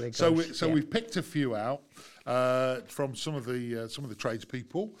 Okay. Golly, so we've picked a few out from some of the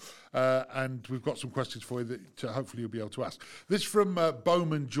tradespeople, and we've got some questions for you that hopefully you'll be able to ask. This from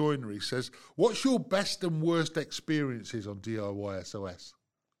Bowman Joinery says, "What's your best and worst experiences on DIY SOS?"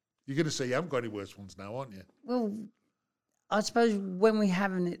 You're going to say you haven't got any worse ones now, aren't you? Well, I suppose when we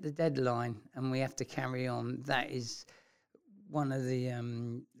haven't hit the deadline and we have to carry on, that is one of the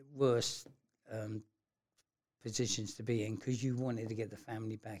worst positions to be in, because you wanted to get the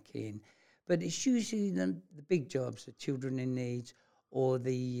family back in. But it's usually the big jobs, the children in needs, or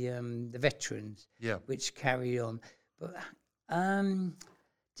the veterans, which carry on. But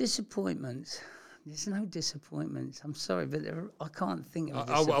disappointments, there's no disappointments. I'm sorry, but I can't think of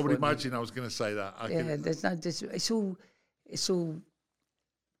I would imagine I was going to say that. There's no it's all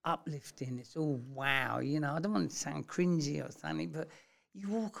uplifting. It's all wow. I don't want to sound cringy or something, but you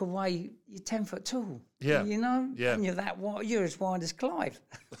walk away, you're 10 foot tall. Yeah. And you're that wide. You're as wide as Clive.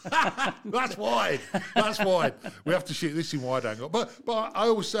 That's wide. We have to shoot this in wide angle. But I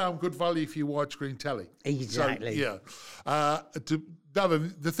always say I'm good value for your widescreen telly. Exactly. So,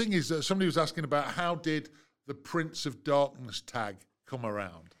 the thing is that somebody was asking about how did the Prince of Darkness tag come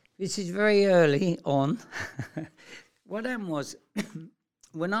around? This is very early on. What happened was,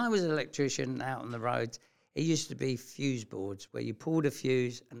 when I was an electrician out on the roads, it used to be fuse boards where you pulled a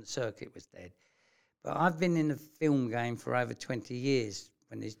fuse and the circuit was dead. But I've been in the film game for over 20 years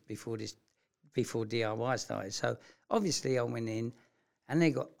before DIY started. So obviously I went in and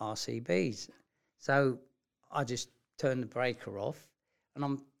they got RCBs. So I just turned the breaker off and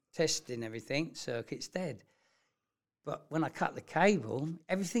I'm testing everything, circuit's dead. But when I cut the cable,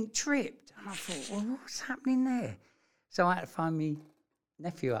 everything tripped. And I thought, well, what's happening there? So I had to phone me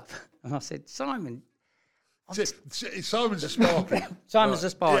nephew up, and I said, Simon. Simon's a sparky. Simon's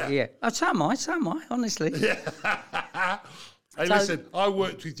a sparky, yeah. Oh, so am I, honestly. Yeah. Hey, listen, I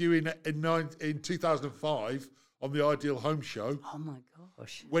worked with you in 2005 on the Ideal Home Show. Oh, my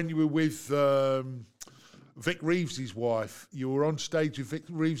gosh. When you were with Vic Reeves' wife. You were on stage with Vic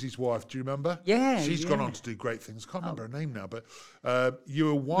Reeves' wife, do you remember? Yeah. She's gone on to do great things. I can't remember her name now, but you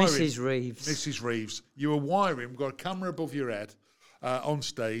were wiring. Mrs. Reeves. Mrs. Reeves. You were wiring, we've got a camera above your head. On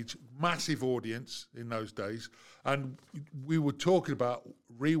stage, massive audience in those days, and we were talking about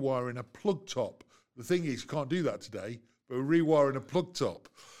rewiring a plug top. The thing is, you can't do that today, but we're rewiring a plug top,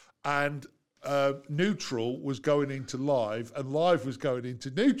 and neutral was going into live, and live was going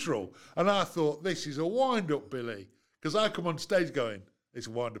into neutral, and I thought, this is a wind-up, Billy, because I come on stage going, it's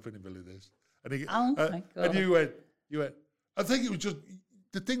a wind-up, isn't it, Billy, this? And he, oh my God. And you went. I think it was just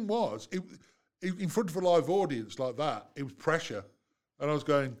the thing was, in front of a live audience like that, it was pressure. And I was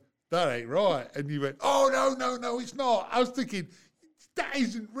going, that ain't right. And you went, oh, no, it's not. I was thinking, that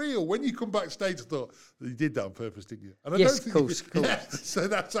isn't real. When you come backstage, I thought, you did that on purpose, didn't you? And yes, of course. Yeah, so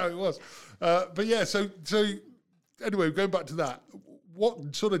that's how it was. But yeah, so anyway, going back to that,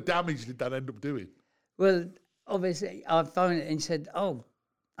 what sort of damage did that end up doing? Well, obviously, I phoned it and said, oh,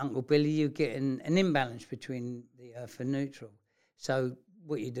 Uncle Billy, you're getting an imbalance between the earth and neutral. So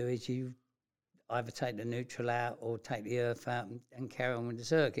what you do is you either take the neutral out or take the earth out and carry on with the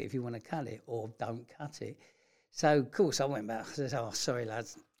circuit if you want to cut it, or don't cut it. So, of course, I went back. I said, oh, sorry,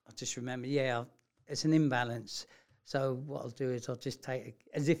 lads. I just remember, it's an imbalance. So what I'll do is I'll just take it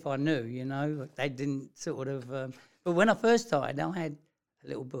as if I knew, They didn't sort of... but when I first started, I had a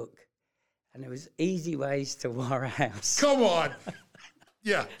little book, and it was easy ways to wire a house. Come on!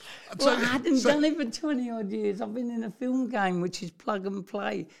 Yeah. Well, I hadn't done it for 20 odd years. I've been in a film game, which is plug and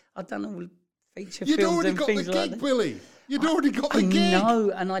play. I've done all feature films and things like that. You'd already got the gig, Billy. You'd already got the gig.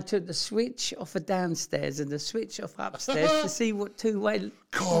 No, and I took the switch off of downstairs and the switch off upstairs to see what two-way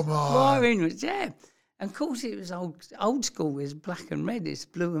wiring was. Yeah. And of course, it was old school. It's black and red. It's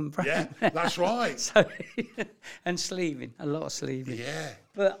blue and brown. Yeah, that's right. So, and sleeving, a lot of sleeving. Yeah.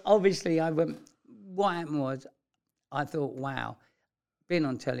 But obviously, what happened was, I thought, wow, being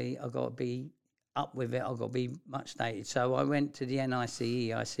on telly, I've got to be up with it. I've got to be much dated. So I went to the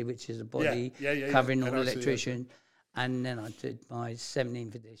NICE, which is a body covering all electricians. And then I did my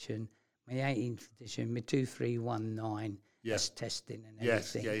 17th edition, my 18th edition, my 2319, testing and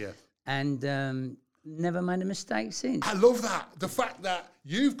everything. Yes, yeah. And never made a mistake since. I love that. The fact that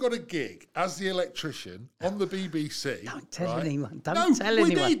you've got a gig as the electrician on the BBC. Don't tell anyone. Don't tell anyone.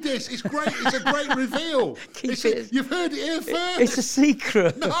 We need this. It's great. It's a great reveal. You've heard it here first. It's a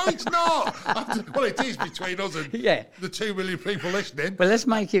secret. No, it's not. Well, it is between us and the 2 million people listening. Well, let's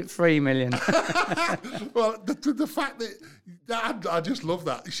make it 3 million. Well, the fact that I just love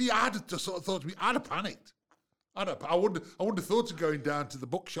that. You see, I had to sort of thought to me, I'd have panicked. I wouldn't have thought of going down to the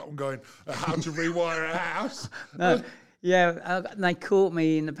bookshop and going, how to rewire a house. No, they caught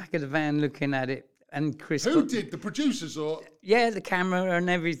me in the back of the van looking at it. And Chris... Who did? The producers or...? Yeah, the camera and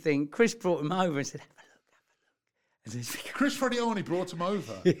everything. Chris brought him over and said, have a look. Chris Frediani brought him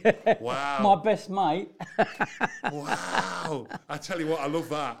over? Yeah. Wow. My best mate. Wow. I tell you what, I love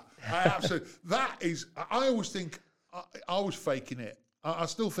that. That is... I always think I was faking it. I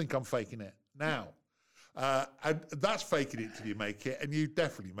still think I'm faking it now. And that's faking it till you make it, and you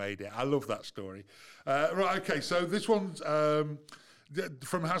definitely made it. I love that story. Right, okay, so this one's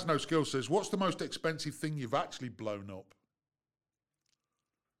from Has No Skill says, what's the most expensive thing you've actually blown up?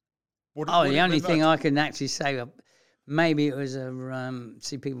 The only thing I can actually say, maybe it was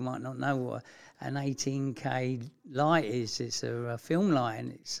see, people might not know what an 18K light is. It's a film light,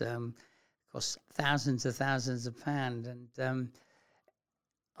 and it's costs thousands of pounds, and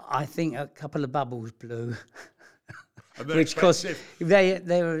I think a couple of bubbles blew, which cost they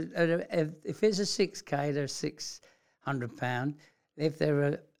were if it's a 6K, they're £600. If they're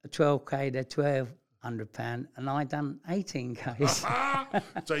a 12K, they're £1,200, and I done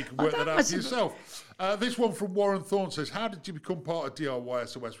 18Ks. So you can work that out for yourself. This one from Warren Thorne says, "How did you become part of DIY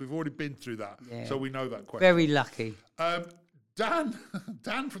SOS?" We've already been through that, so we know that question. Very lucky. Dan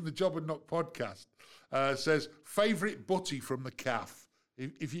from the Job and Knock podcast says, "Favourite butty from the calf."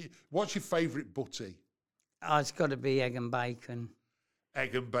 What's your favourite butty? It's got to be egg and bacon.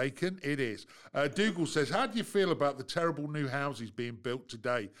 Egg and bacon, it is. Dougal says, how do you feel about the terrible new houses being built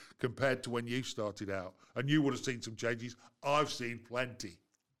today compared to when you started out? And you would have seen some changes. I've seen plenty.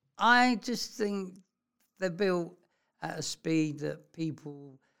 I just think they're built at a speed that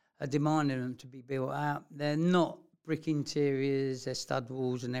people are demanding them to be built out. They're not brick interiors, they're stud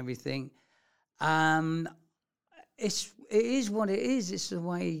walls and everything. It is what it is. It's the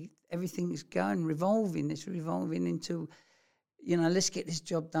way everything's going, revolving. It's revolving into, let's get this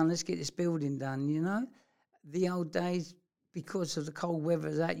job done, let's get this building done, The old days, because of the cold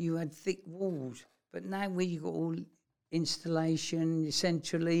weather, that you had thick walls. But now where you've got all installation,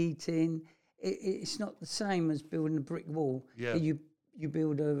 central heating, it's not the same as building a brick wall. Yeah. You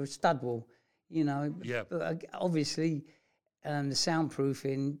build a stud wall, Yeah. But obviously... the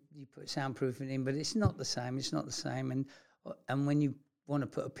soundproofing, you put soundproofing in, but it's not the same. It's not the same. And when you want to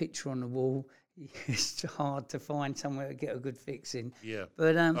put a picture on the wall, it's hard to find somewhere to get a good fix in. Yeah.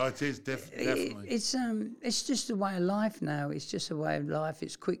 But it is definitely. It's just a way of life now. It's just a way of life.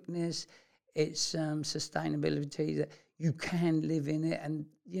 It's quickness. It's sustainability that you can live in it, and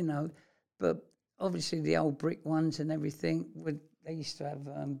But obviously the old brick ones and everything they used to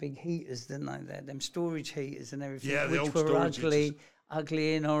have big heaters, didn't they? They had them storage heaters and everything, which were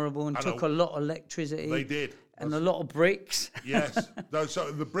ugly and horrible, and took a lot of electricity. They did. And a lot of bricks. Yes.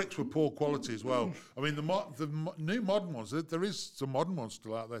 So the bricks were poor quality as well. I mean, the new modern ones, there is some modern ones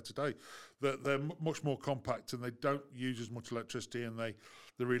still out there today, that they're much more compact and they don't use as much electricity, and they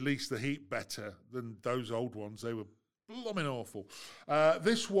release the heat better than those old ones. They were blooming awful.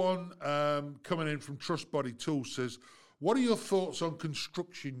 This one coming in from Trust Body Tools says, what are your thoughts on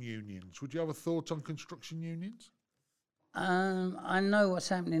construction unions? Would you have a thought on construction unions? I know what's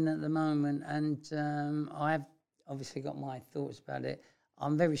happening at the moment, and I've obviously got my thoughts about it.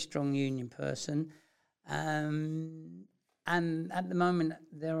 I'm a very strong union person, and at the moment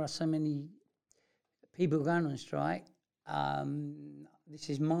there are so many people going on strike. This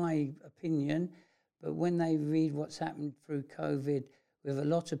is my opinion, but when they read what's happened through COVID, with a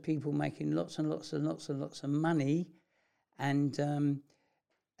lot of people making lots and lots of money, and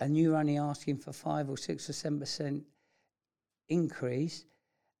and you're only asking for 5 or 6 or 7% increase,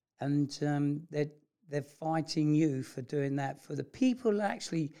 and they're fighting you for doing that. For the people that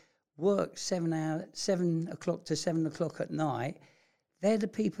actually work 7 o'clock to 7 o'clock at night, they're the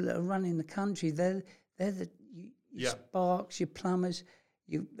people that are running the country. They're your sparks, your plumbers,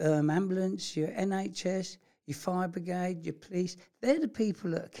 your ambulance, your NHS, your fire brigade, your police. They're the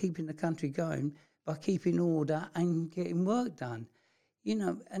people that are keeping the country going by keeping order and getting work done. You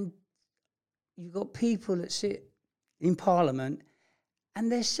know, and you've got people that sit in Parliament,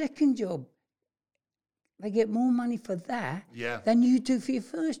 and their second job, they get more money for that than you do for your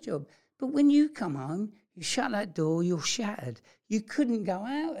first job. But when you come home, you shut that door, you're shattered. You couldn't go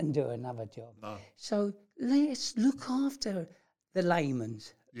out and do another job. No. So let's look after the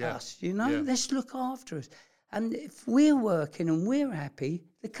layman's, us, you know? Yeah. Let's look after us. And if we're working and we're happy,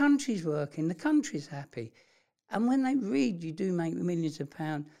 the country's working, the country's happy. And when they read you do make millions of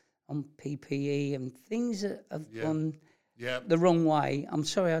pounds on PPE and things that have gone the wrong way, I'm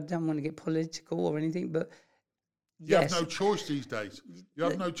sorry, I don't want to get political or anything, but you have no choice these days. You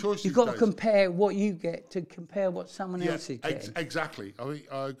have no choice. You've got to compare what you get to compare what someone else is getting. Exactly. I think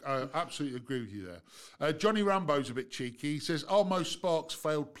I absolutely agree with you there. Johnny Rambo's a bit cheeky. He says, "Are most Sparks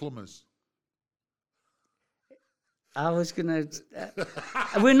failed plumbers?" I was going to...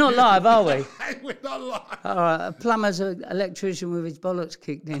 we're not live, are we? We're not live. All right, a plumber's an electrician with his bollocks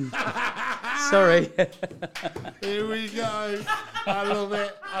kicked in. Sorry. Here we go. I love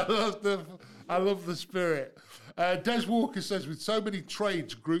it. I love the spirit. Des Walker says, with so many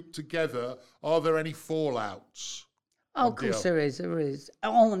trades grouped together, are there any fallouts? Oh, of course there is.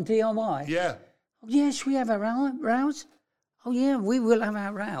 Oh, on DIY? Yeah. Oh, yes, we have our rows. Oh, yeah, we will have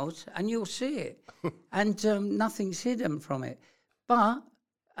our rows, and you'll see it. And nothing's hidden from it. But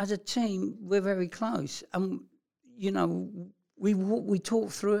as a team, we're very close. And, you know, we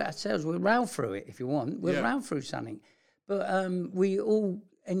talk through it ourselves. We'll row through it if you want. We'll row through something. But we all,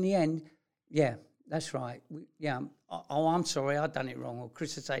 in the end, that's right. I'm sorry, I've done it wrong. Or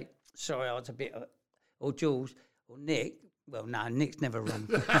Chris would say, sorry, I was a bit... Or Jules, or Nick. Well, no, Nick's never wrong.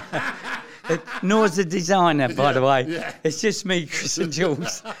 Nor's the designer, by the way. Yeah. It's just me, Chris and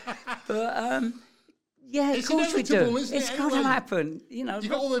Jules. But, of course we do. It's got to happen. You know,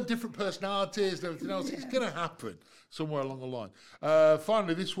 you've got all them different personalities and everything else. It's going to happen somewhere along the line.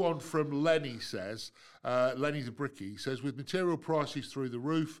 Finally, this one from Lenny says, Lenny's a brickie, he says, with material prices through the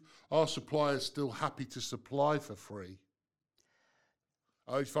roof, are suppliers still happy to supply for free?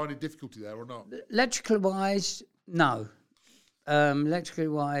 Are you finding difficulty there or not? Electrical-wise, no.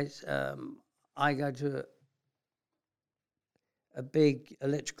 Electrically-wise, I go to a big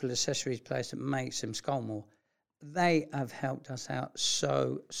electrical accessories place that makes them, Skolmore. They have helped us out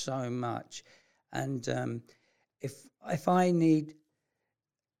so much. And if I need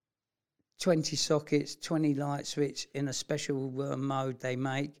 20 sockets, 20 light switch in a special mode they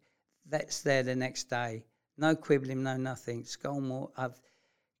make, that's there the next day. No quibbling, no nothing. Skolmore have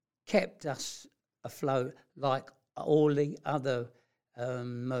kept us afloat like all the other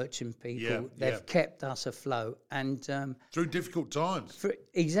merchant people. They've kept us afloat. And through difficult times.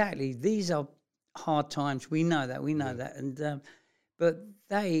 Exactly. These are hard times. We know that. that. And but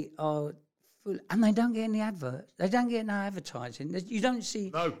they are full, and they don't get any advert. They don't get no advertising. You don't see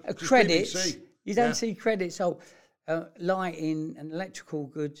credits. BBC. You don't see credits. Lighting and electrical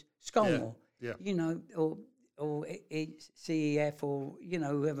goods, Skolmore. Yeah. You know, or CEF or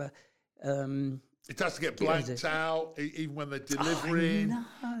whoever. It has to get blanked out, even when they're delivering.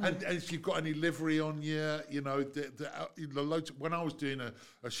 And if you've got any livery on you, the loads. When I was doing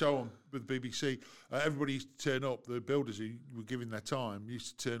a show with BBC, everybody used to turn up. The builders who were giving their time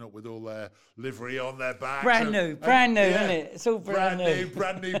used to turn up with all their livery on their back. Brand new, isn't it? It's all brand new.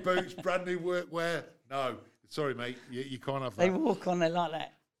 Brand new boots, brand new workwear. No, sorry, mate, you can't have that. They walk on it like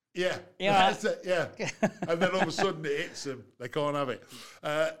that. Yeah, that's it, yeah. And then all of a sudden it hits them. They can't have it.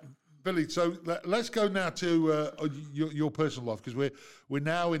 Billy, so let's go now to your personal life, because we're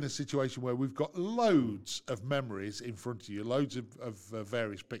now in a situation where we've got loads of memories in front of you, loads of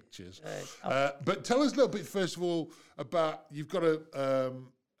various pictures. But tell us a little bit, first of all, about, you've got a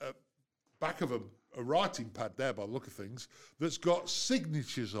back of a writing pad there, by the look of things, that's got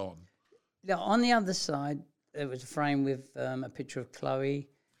signatures on. Yeah, on the other side, there was a frame with a picture of Chloe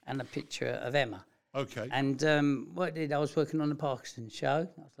and a picture of Emma. Okay. And I was working on the Parkinson's show.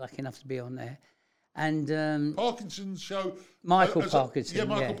 I was lucky enough to be on there. And Parkinson's show? Michael Parkinson.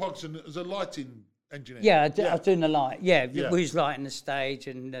 Michael Parkinson as a lighting engineer. Yeah, I was doing the light. Yeah, we was lighting the stage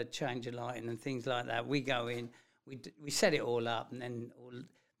and changing lighting and things like that. We go in, we set it all up, and then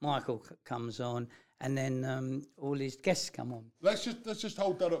Michael comes on, and then all his guests come on. Let's just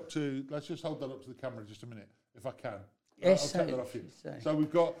hold that up to the camera just a minute, if I can. Yes, I'll take that off you. So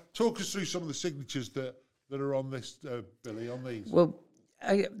we've got, talk us through some of the signatures that are on this, Billy, on these. Well,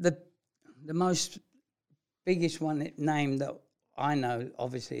 the most biggest name that I know,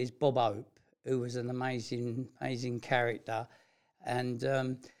 obviously, is Bob Hope, who was an amazing character.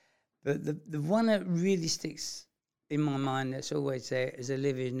 And but the one that really sticks in my mind that's always there is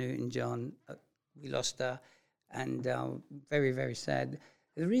Olivia Newton-John. We lost her, and very, very sad.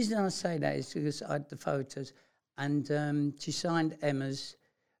 The reason I say that is because I had the photos, and she signed Emma's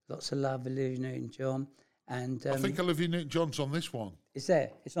Lots of Love, Olivia Newton-John. And I think Olivia Newton-John's on this one. It's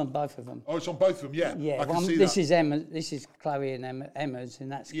there. It's on both of them. Oh, it's on both of them. Yeah. Yeah. I can see this that. is Emma. This is Chloe and Emma's,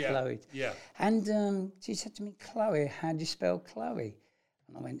 and that's Chloe. Yeah. And she said to me, "Chloe, how do you spell Chloe?"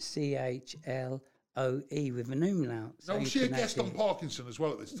 And I went CHLOE with an umlaut. So was she a guest on Parkinson as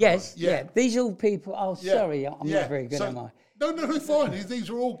well at this time? Yes. Yeah. These are all people. Oh, sorry, I'm not very good, so, am I? No, fine. These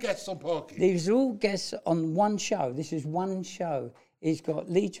are all guests on Parkinson. These are all guests on one show. This is one show. He's got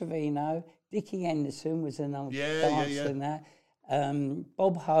Lee Trevino, Dickie Henderson was an old dancer and that.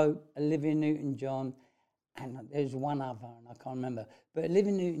 Bob Hope, Olivia Newton-John, and there's one other, and I can't remember. But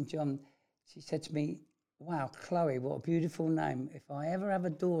Olivia Newton-John, she said to me, "Wow, Chloe, what a beautiful name. If I ever have a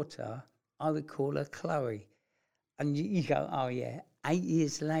daughter, I would call her Chloe." And you go, "Oh, yeah." 8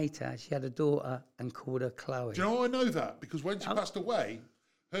 years later, she had a daughter and called her Chloe. Do you know why I know that? Because when she passed away,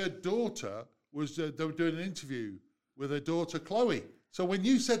 her daughter was, they were doing an interview with her daughter, Chloe. So when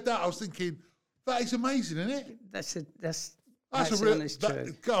you said that, I was thinking, that is amazing, isn't it? That's a real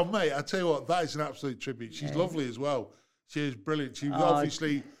truth. God, mate, I tell you what, that is an absolute tribute. She's lovely as well. She is brilliant. She was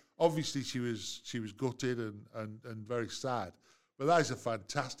obviously she was gutted and very sad. But that is a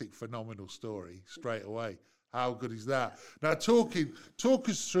fantastic, phenomenal story straight away. How good is that? Now, talk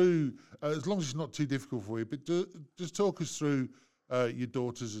us through, as long as it's not too difficult for you, but just talk us through your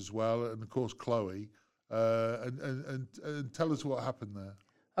daughters as well, and of course Chloe, and tell us what happened there.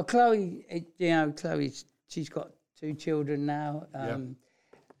 Oh, Chloe, she's got 2 children now,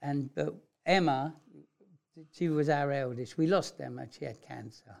 but Emma, she was our eldest. We lost Emma; she had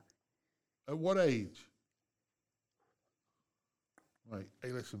cancer. At what age? Wait,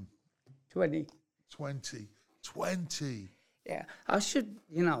 hey, listen. 20. 20. Yeah, I should,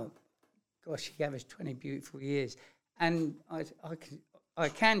 gosh, she gave us 20 beautiful years. And I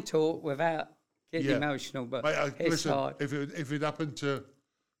can talk without getting emotional, but mate, it's listen, hard. If it happened to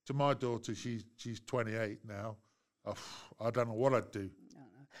my daughter, she's 28 now, I don't know what I'd do.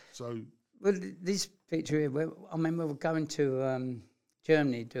 So, well, this picture here, I remember we were going to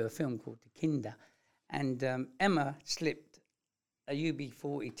Germany to do a film called The Kinder, and Emma slipped a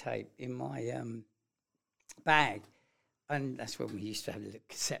UB40 tape in my bag, and that's when we used to have little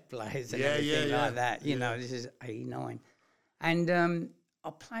cassette players and everything like that. You know, this is 89, and I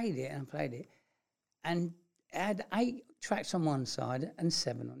played it, and it had 8 tracks on one side and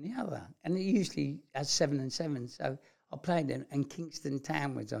 7 on the other, and it usually has 7 and 7. So I played it, and Kingston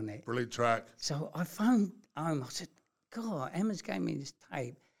Town was on it. Brilliant track. So I phoned home. I said, "God, Emma's gave me this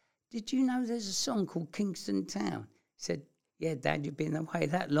tape. Did you know there's a song called Kingston Town?" He said, "Yeah, Dad, you've been away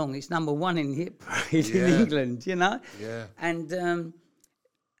that long. It's number 1 in hit parade in England, Yeah. And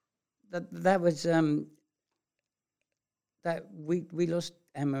that was that we lost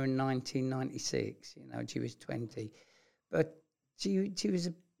Emma in 1996. She was 20, but she was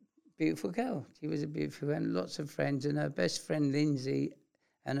a beautiful girl. She was a beautiful girl, and lots of friends. And her best friend Lindsay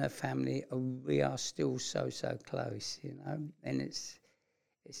and her family, we are still so close. And it's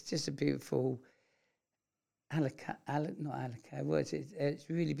just a beautiful. It's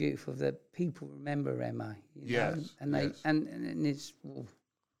really beautiful that people remember Emma. And it's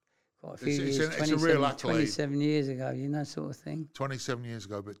quite a few years. It's a real accolade. 27 years ago, sort of thing. 27 years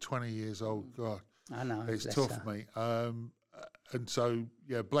ago, but 20 years old. God, I know it's tough, her. Mate. And so,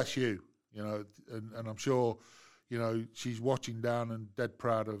 bless you. And I'm sure, she's watching down and dead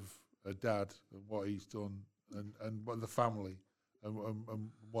proud of her dad and what he's done, and what the family and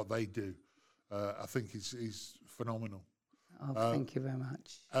what they do. I think is phenomenal. Oh, thank you very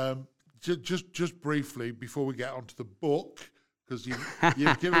much. Just briefly before we get onto the book, because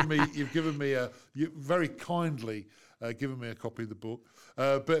you've given me you very kindly given me a copy of the book.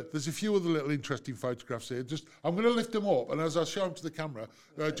 But there's a few other little interesting photographs here. I'm going to lift them up, and as I show them to the camera,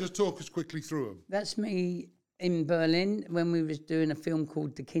 just talk us quickly through them. That's me in Berlin when we was doing a film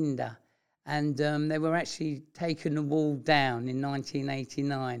called The Kinder, and they were actually taking the wall down in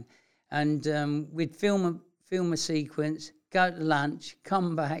 1989. And we'd film a sequence, go to lunch,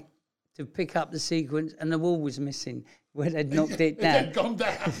 come back to pick up the sequence, and the wall was missing. where they'd knocked it It down. had gone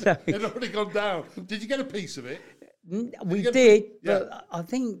down. So- It had already gone down. Did you get a piece of it? We get- did, yeah. but I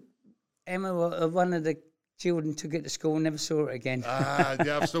think Emma, one of the children, took it to school and never saw it again.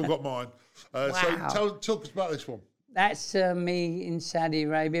 Yeah, I've still got mine. Wow. So talk us about this one. That's me in Saudi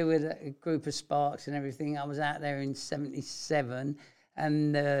Arabia with a group of Sparks and everything. I was out there in '77,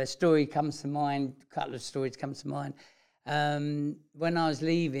 and the story comes to mind. A couple of stories come to mind. When I was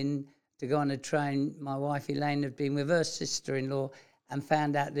leaving to go on a train, my wife Elaine had been with her sister-in-law and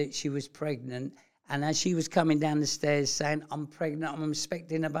found out that she was pregnant. And as she was coming down the stairs saying, "I'm pregnant, I'm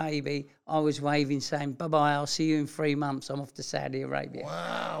expecting a baby," I was waving, saying, "Bye-bye, I'll see you in 3 months. I'm off to Saudi Arabia."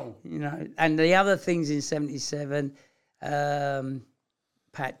 Wow. You know, and the other things in '77,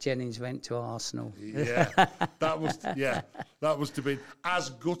 Pat Jennings went to Arsenal. Yeah, that was to be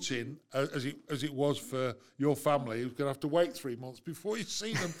as gutting as it was for your family. You were going to have to wait 3 months before you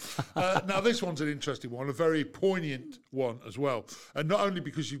see them. Now, this one's an interesting one, a very poignant one as well, and not only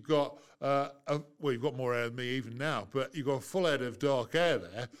because you've got you've got more hair than me even now, but you've got a full head of dark hair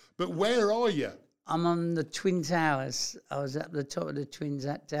there. But where are you? I'm on the Twin Towers. I was at the top of the Twin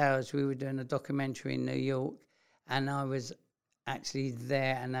Towers. We were doing a documentary in New York, and I was actually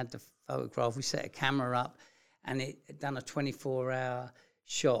there and had the photograph. We set a camera up, and it had done a 24-hour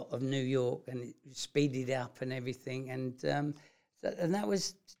shot of New York, and it speeded up and everything. And that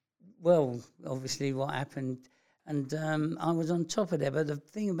was, well, obviously what happened. And I was on top of there. But the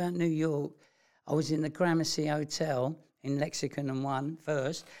thing about New York, I was in the Gramercy Hotel in Lexington and 1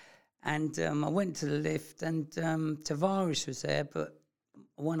 first, and I went to the lift, and Tavares was there, but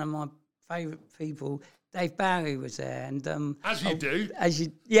one of my favourite people, Dave Bowie, was there. And As you do.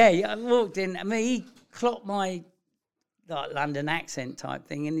 I walked in. I mean, he clocked my London accent type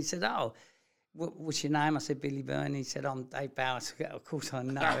thing, and he said, "Oh, what's your name?" I said, "Billy Byrne." He said, "I'm Dave Bowie." I said, "Of course I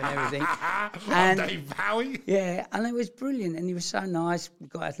know," and everything. And Dave Bowie. Yeah, and it was brilliant, and he was so nice. We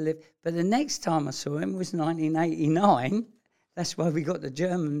got out to live. But the next time I saw him was 1989. That's why we got the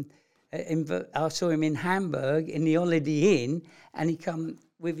German. I saw him in Hamburg in the Holiday Inn, and he come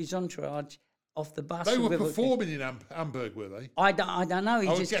with his entourage off the bus. They were performing in Hamburg, were they? I don't know. He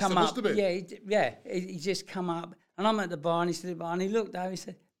I just guess come they must up. have been. He just come up, and I'm at the bar, and he stood at the bar, and he looked over, he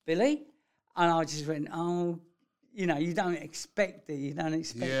said, "Billy," and I just went, "Oh, you know, you don't expect it. You don't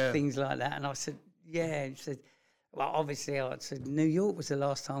expect things like that." And I said, "Yeah." He said, "Well, obviously," I said, "New York was the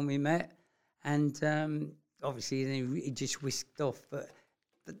last time we met," and obviously he just whisked off, but.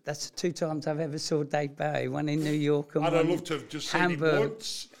 That's the 2 times I've ever saw Dave Bowie, one in New York and I'd one love to have just Hamburg.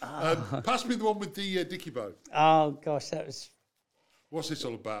 seen him once. Pass me the one with the Dickie Bow. Oh, gosh, that was... What's this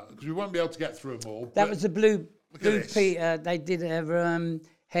all about? Because we won't be able to get through them all. That was the Blue this. Peter. They did a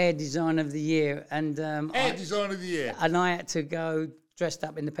hair design of the year. And Hair design of the year. And I had to go dressed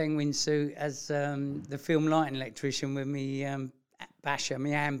up in the penguin suit as the film lighting electrician with me basher, my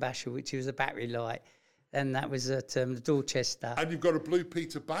hand basher, which was a battery light. And that was at Dorchester. And you've got a Blue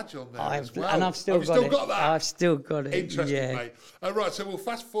Peter badge on there as well. And I've still got it. Got that? I've still got it. Interesting, mate. Right, so we'll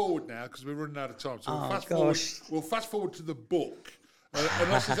fast forward now because we're running out of time. So we'll fast forward to the book.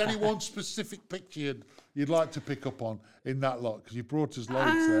 Unless there's any one specific picture you'd like to pick up on in that lot, because you brought us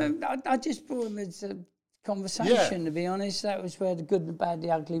loads there. I just brought them as a conversation, to be honest. That was where The Good, the Bad,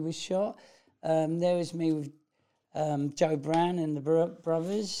 the Ugly was shot. There was me with Joe Brown and the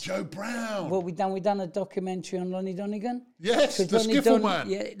brothers. Joe Brown. Well, we done a documentary on Lonnie Donegan. Yes, the Skiffle Man.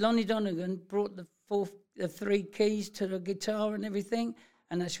 Yeah, Lonnie Donegan brought the 3 keys to the guitar and everything,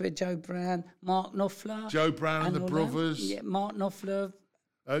 and that's where Joe Brown, Mark Knopfler. Joe Brown and the brothers. Yeah, Mark Knopfler.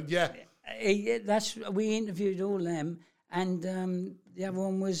 Yeah. We interviewed all them, and the other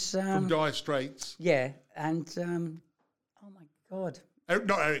one was from Dire Straits. Yeah, and oh my God.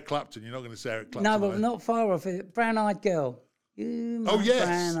 Not Eric Clapton. You're not going to say Eric Clapton. No, but not far off it. Brown Eyed Girl. You, my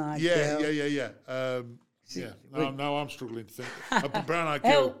yes. Brown Eyed Girl. Yeah. No, I'm struggling to think. Brown Eyed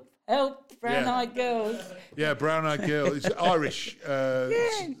Girl. Help, Brown Eyed Girl. Yeah, Brown Eyed Girl. It's Irish.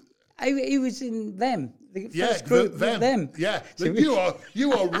 He was in them. The first group, them. Yeah, you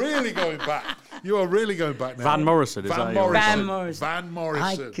are really going back. You are really going back now. Van Morrison, is that yours? Van Morrison. Van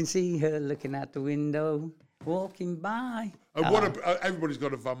Morrison. I can see her looking out the window, walking by. Everybody's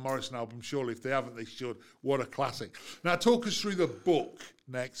got a Van Morrison album, surely. If they haven't, they should. What a classic. Now, talk us through the book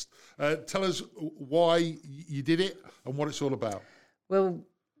next. Tell us why you did it and what it's all about. Well,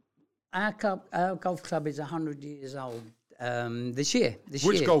 our golf club is 100 years old this year.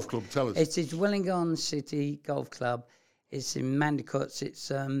 Which golf club? Tell us. It's Wollongong City Golf Club. It's in Mandicots.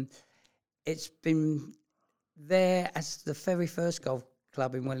 It's been there as the very first golf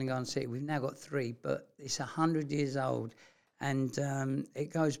club in Wollongong City. We've now got 3, but it's 100 years old. And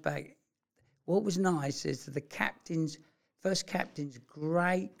it goes back. what was nice is that the first captain's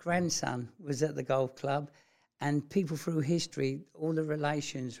great grandson was at the golf club, and people through history, all the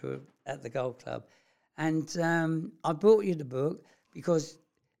relations were at the golf club. And I brought you the book because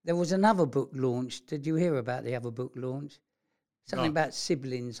there was another book launched. Did you hear about the other book launch? Something about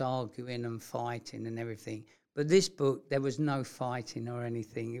siblings arguing and fighting and everything. But this book, there was no fighting or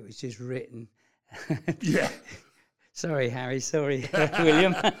anything. It was just written. Yeah. Sorry, Harry. Sorry,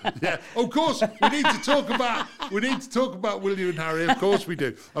 William. Yeah, of course. We need to talk about William and Harry. Of course we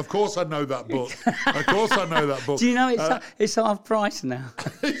do. Of course I know that book. Of course I know that book. Do you know it's half price now?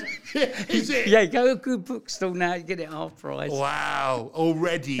 Is it? Yeah, go to a good bookstore now. You get it half price. Wow!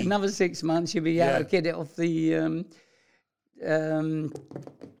 Already. Another 6 months, you'll be able to get it off the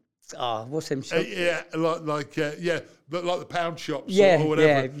what's them shops? Like the pound shops Yeah, or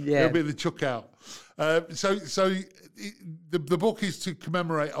whatever. yeah. It'll be the chuck out. So the book is to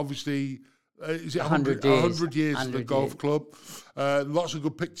commemorate, obviously, is it 100 years of the golf club. Lots of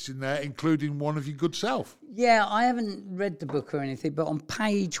good pictures in there, including one of your good self. Yeah, I haven't read the book or anything, but on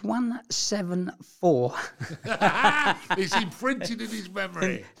page 174, it's imprinted in his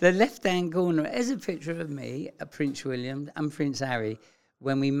memory. The left-hand corner is a picture of me, Prince William and Prince Harry,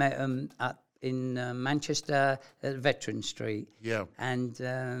 when we met them in Manchester at Veteran Street. Yeah.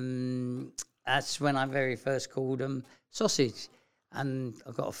 And that's when I very first called them sausage. And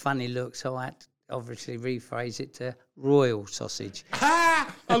I got a funny look, so I had to obviously rephrase it to royal sausage. I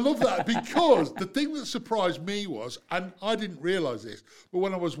love that, because the thing that surprised me was, and I didn't realise this, but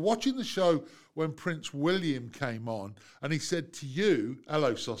when I was watching the show when Prince William came on and he said to you,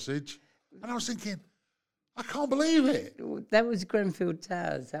 "Hello, sausage," and I was thinking, I can't believe it. That was Grenfell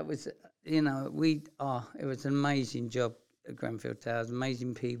Towers. That was, it was an amazing job at Grenfell Towers.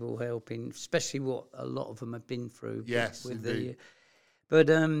 Amazing people helping, especially what a lot of them have been through. Yes, with indeed. But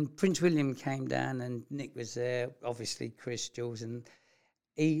Prince William came down and Nick was there, obviously Chris, Jules, and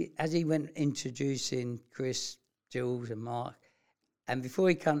as he went introducing Chris, Jules and Mark, and before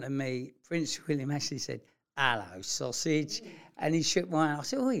he came to me, Prince William actually said, "Hello, sausage," and he shook my hand. I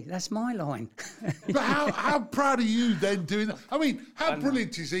said, "Oi, that's my line." But how proud are you then doing that? I mean, how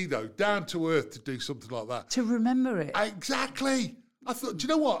brilliant is he, though, down to earth to do something like that? To remember it. Exactly. I thought, do you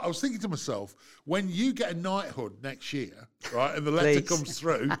know what? I was thinking to myself, when you get a knighthood next year, right, and the letter comes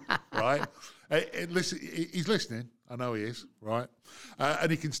through, right, listen, he's listening, I know he is, right, and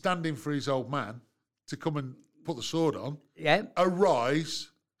he can stand in for his old man to come and put the sword on. Yeah. Arise,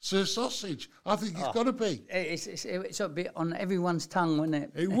 Sir Sausage. I think it's got to be. It's a bit on everyone's tongue, wouldn't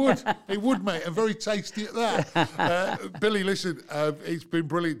it? It would, mate, and very tasty at that. Billy, listen, it's been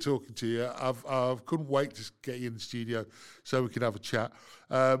brilliant talking to you. I couldn't wait to get you in the studio so we could have a chat.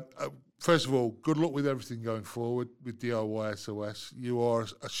 First of all, good luck with everything going forward with DIY SOS. You are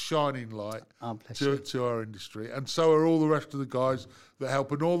a shining light to our industry, and so are all the rest of the guys that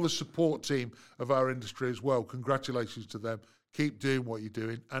help, and all the support team of our industry as well. Congratulations to them. Keep doing what you're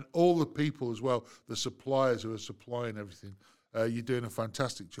doing, and all the people as well, the suppliers who are supplying everything. You're doing a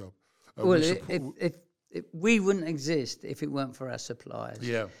fantastic job. If we wouldn't exist if it weren't for our suppliers.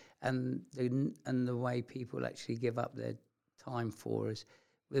 Yeah. And the way people actually give up their time for us,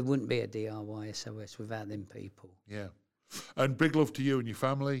 there wouldn't be a DIY SOS without them people. Yeah. And big love to you and your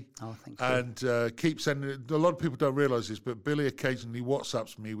family. Oh, thank you. And keep sending. A lot of people don't realise this, but Billy occasionally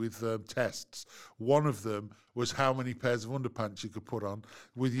WhatsApps me with tests. One of them was how many pairs of underpants you could put on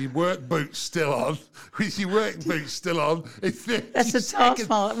with your work boots still on. That's a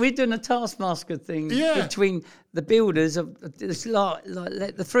taskmaster. We're doing a taskmaster thing between the builders of this lot,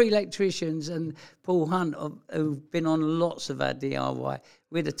 like the three electricians and Paul Hunt, who've been on lots of our DIY.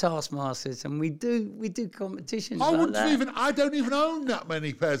 We're the taskmasters, and we do competitions. I don't even own that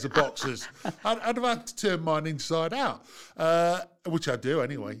many pairs of boxers. I'd have had to turn mine inside out, which I do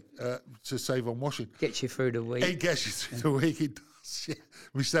anyway, to save on washing. Gets you through the week. It gets you through the week. It does. Yeah.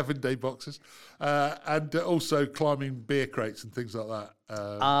 My 7-day boxers, and also climbing beer crates and things like that.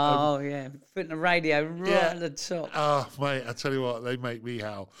 Putting the radio at the top. Oh, mate, I tell you what, they make me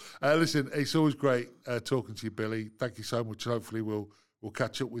howl. Listen, it's always great talking to you, Billy. Thank you so much. Hopefully we'll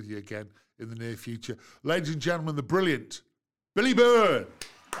catch up with you again in the near future. Ladies and gentlemen, the brilliant Billy Byrne.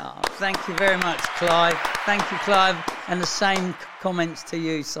 Oh, thank you very much, Clive. Thank you, Clive. And the same comments to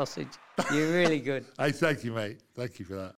you, Sausage. You're really good. Hey, thank you, mate. Thank you for that.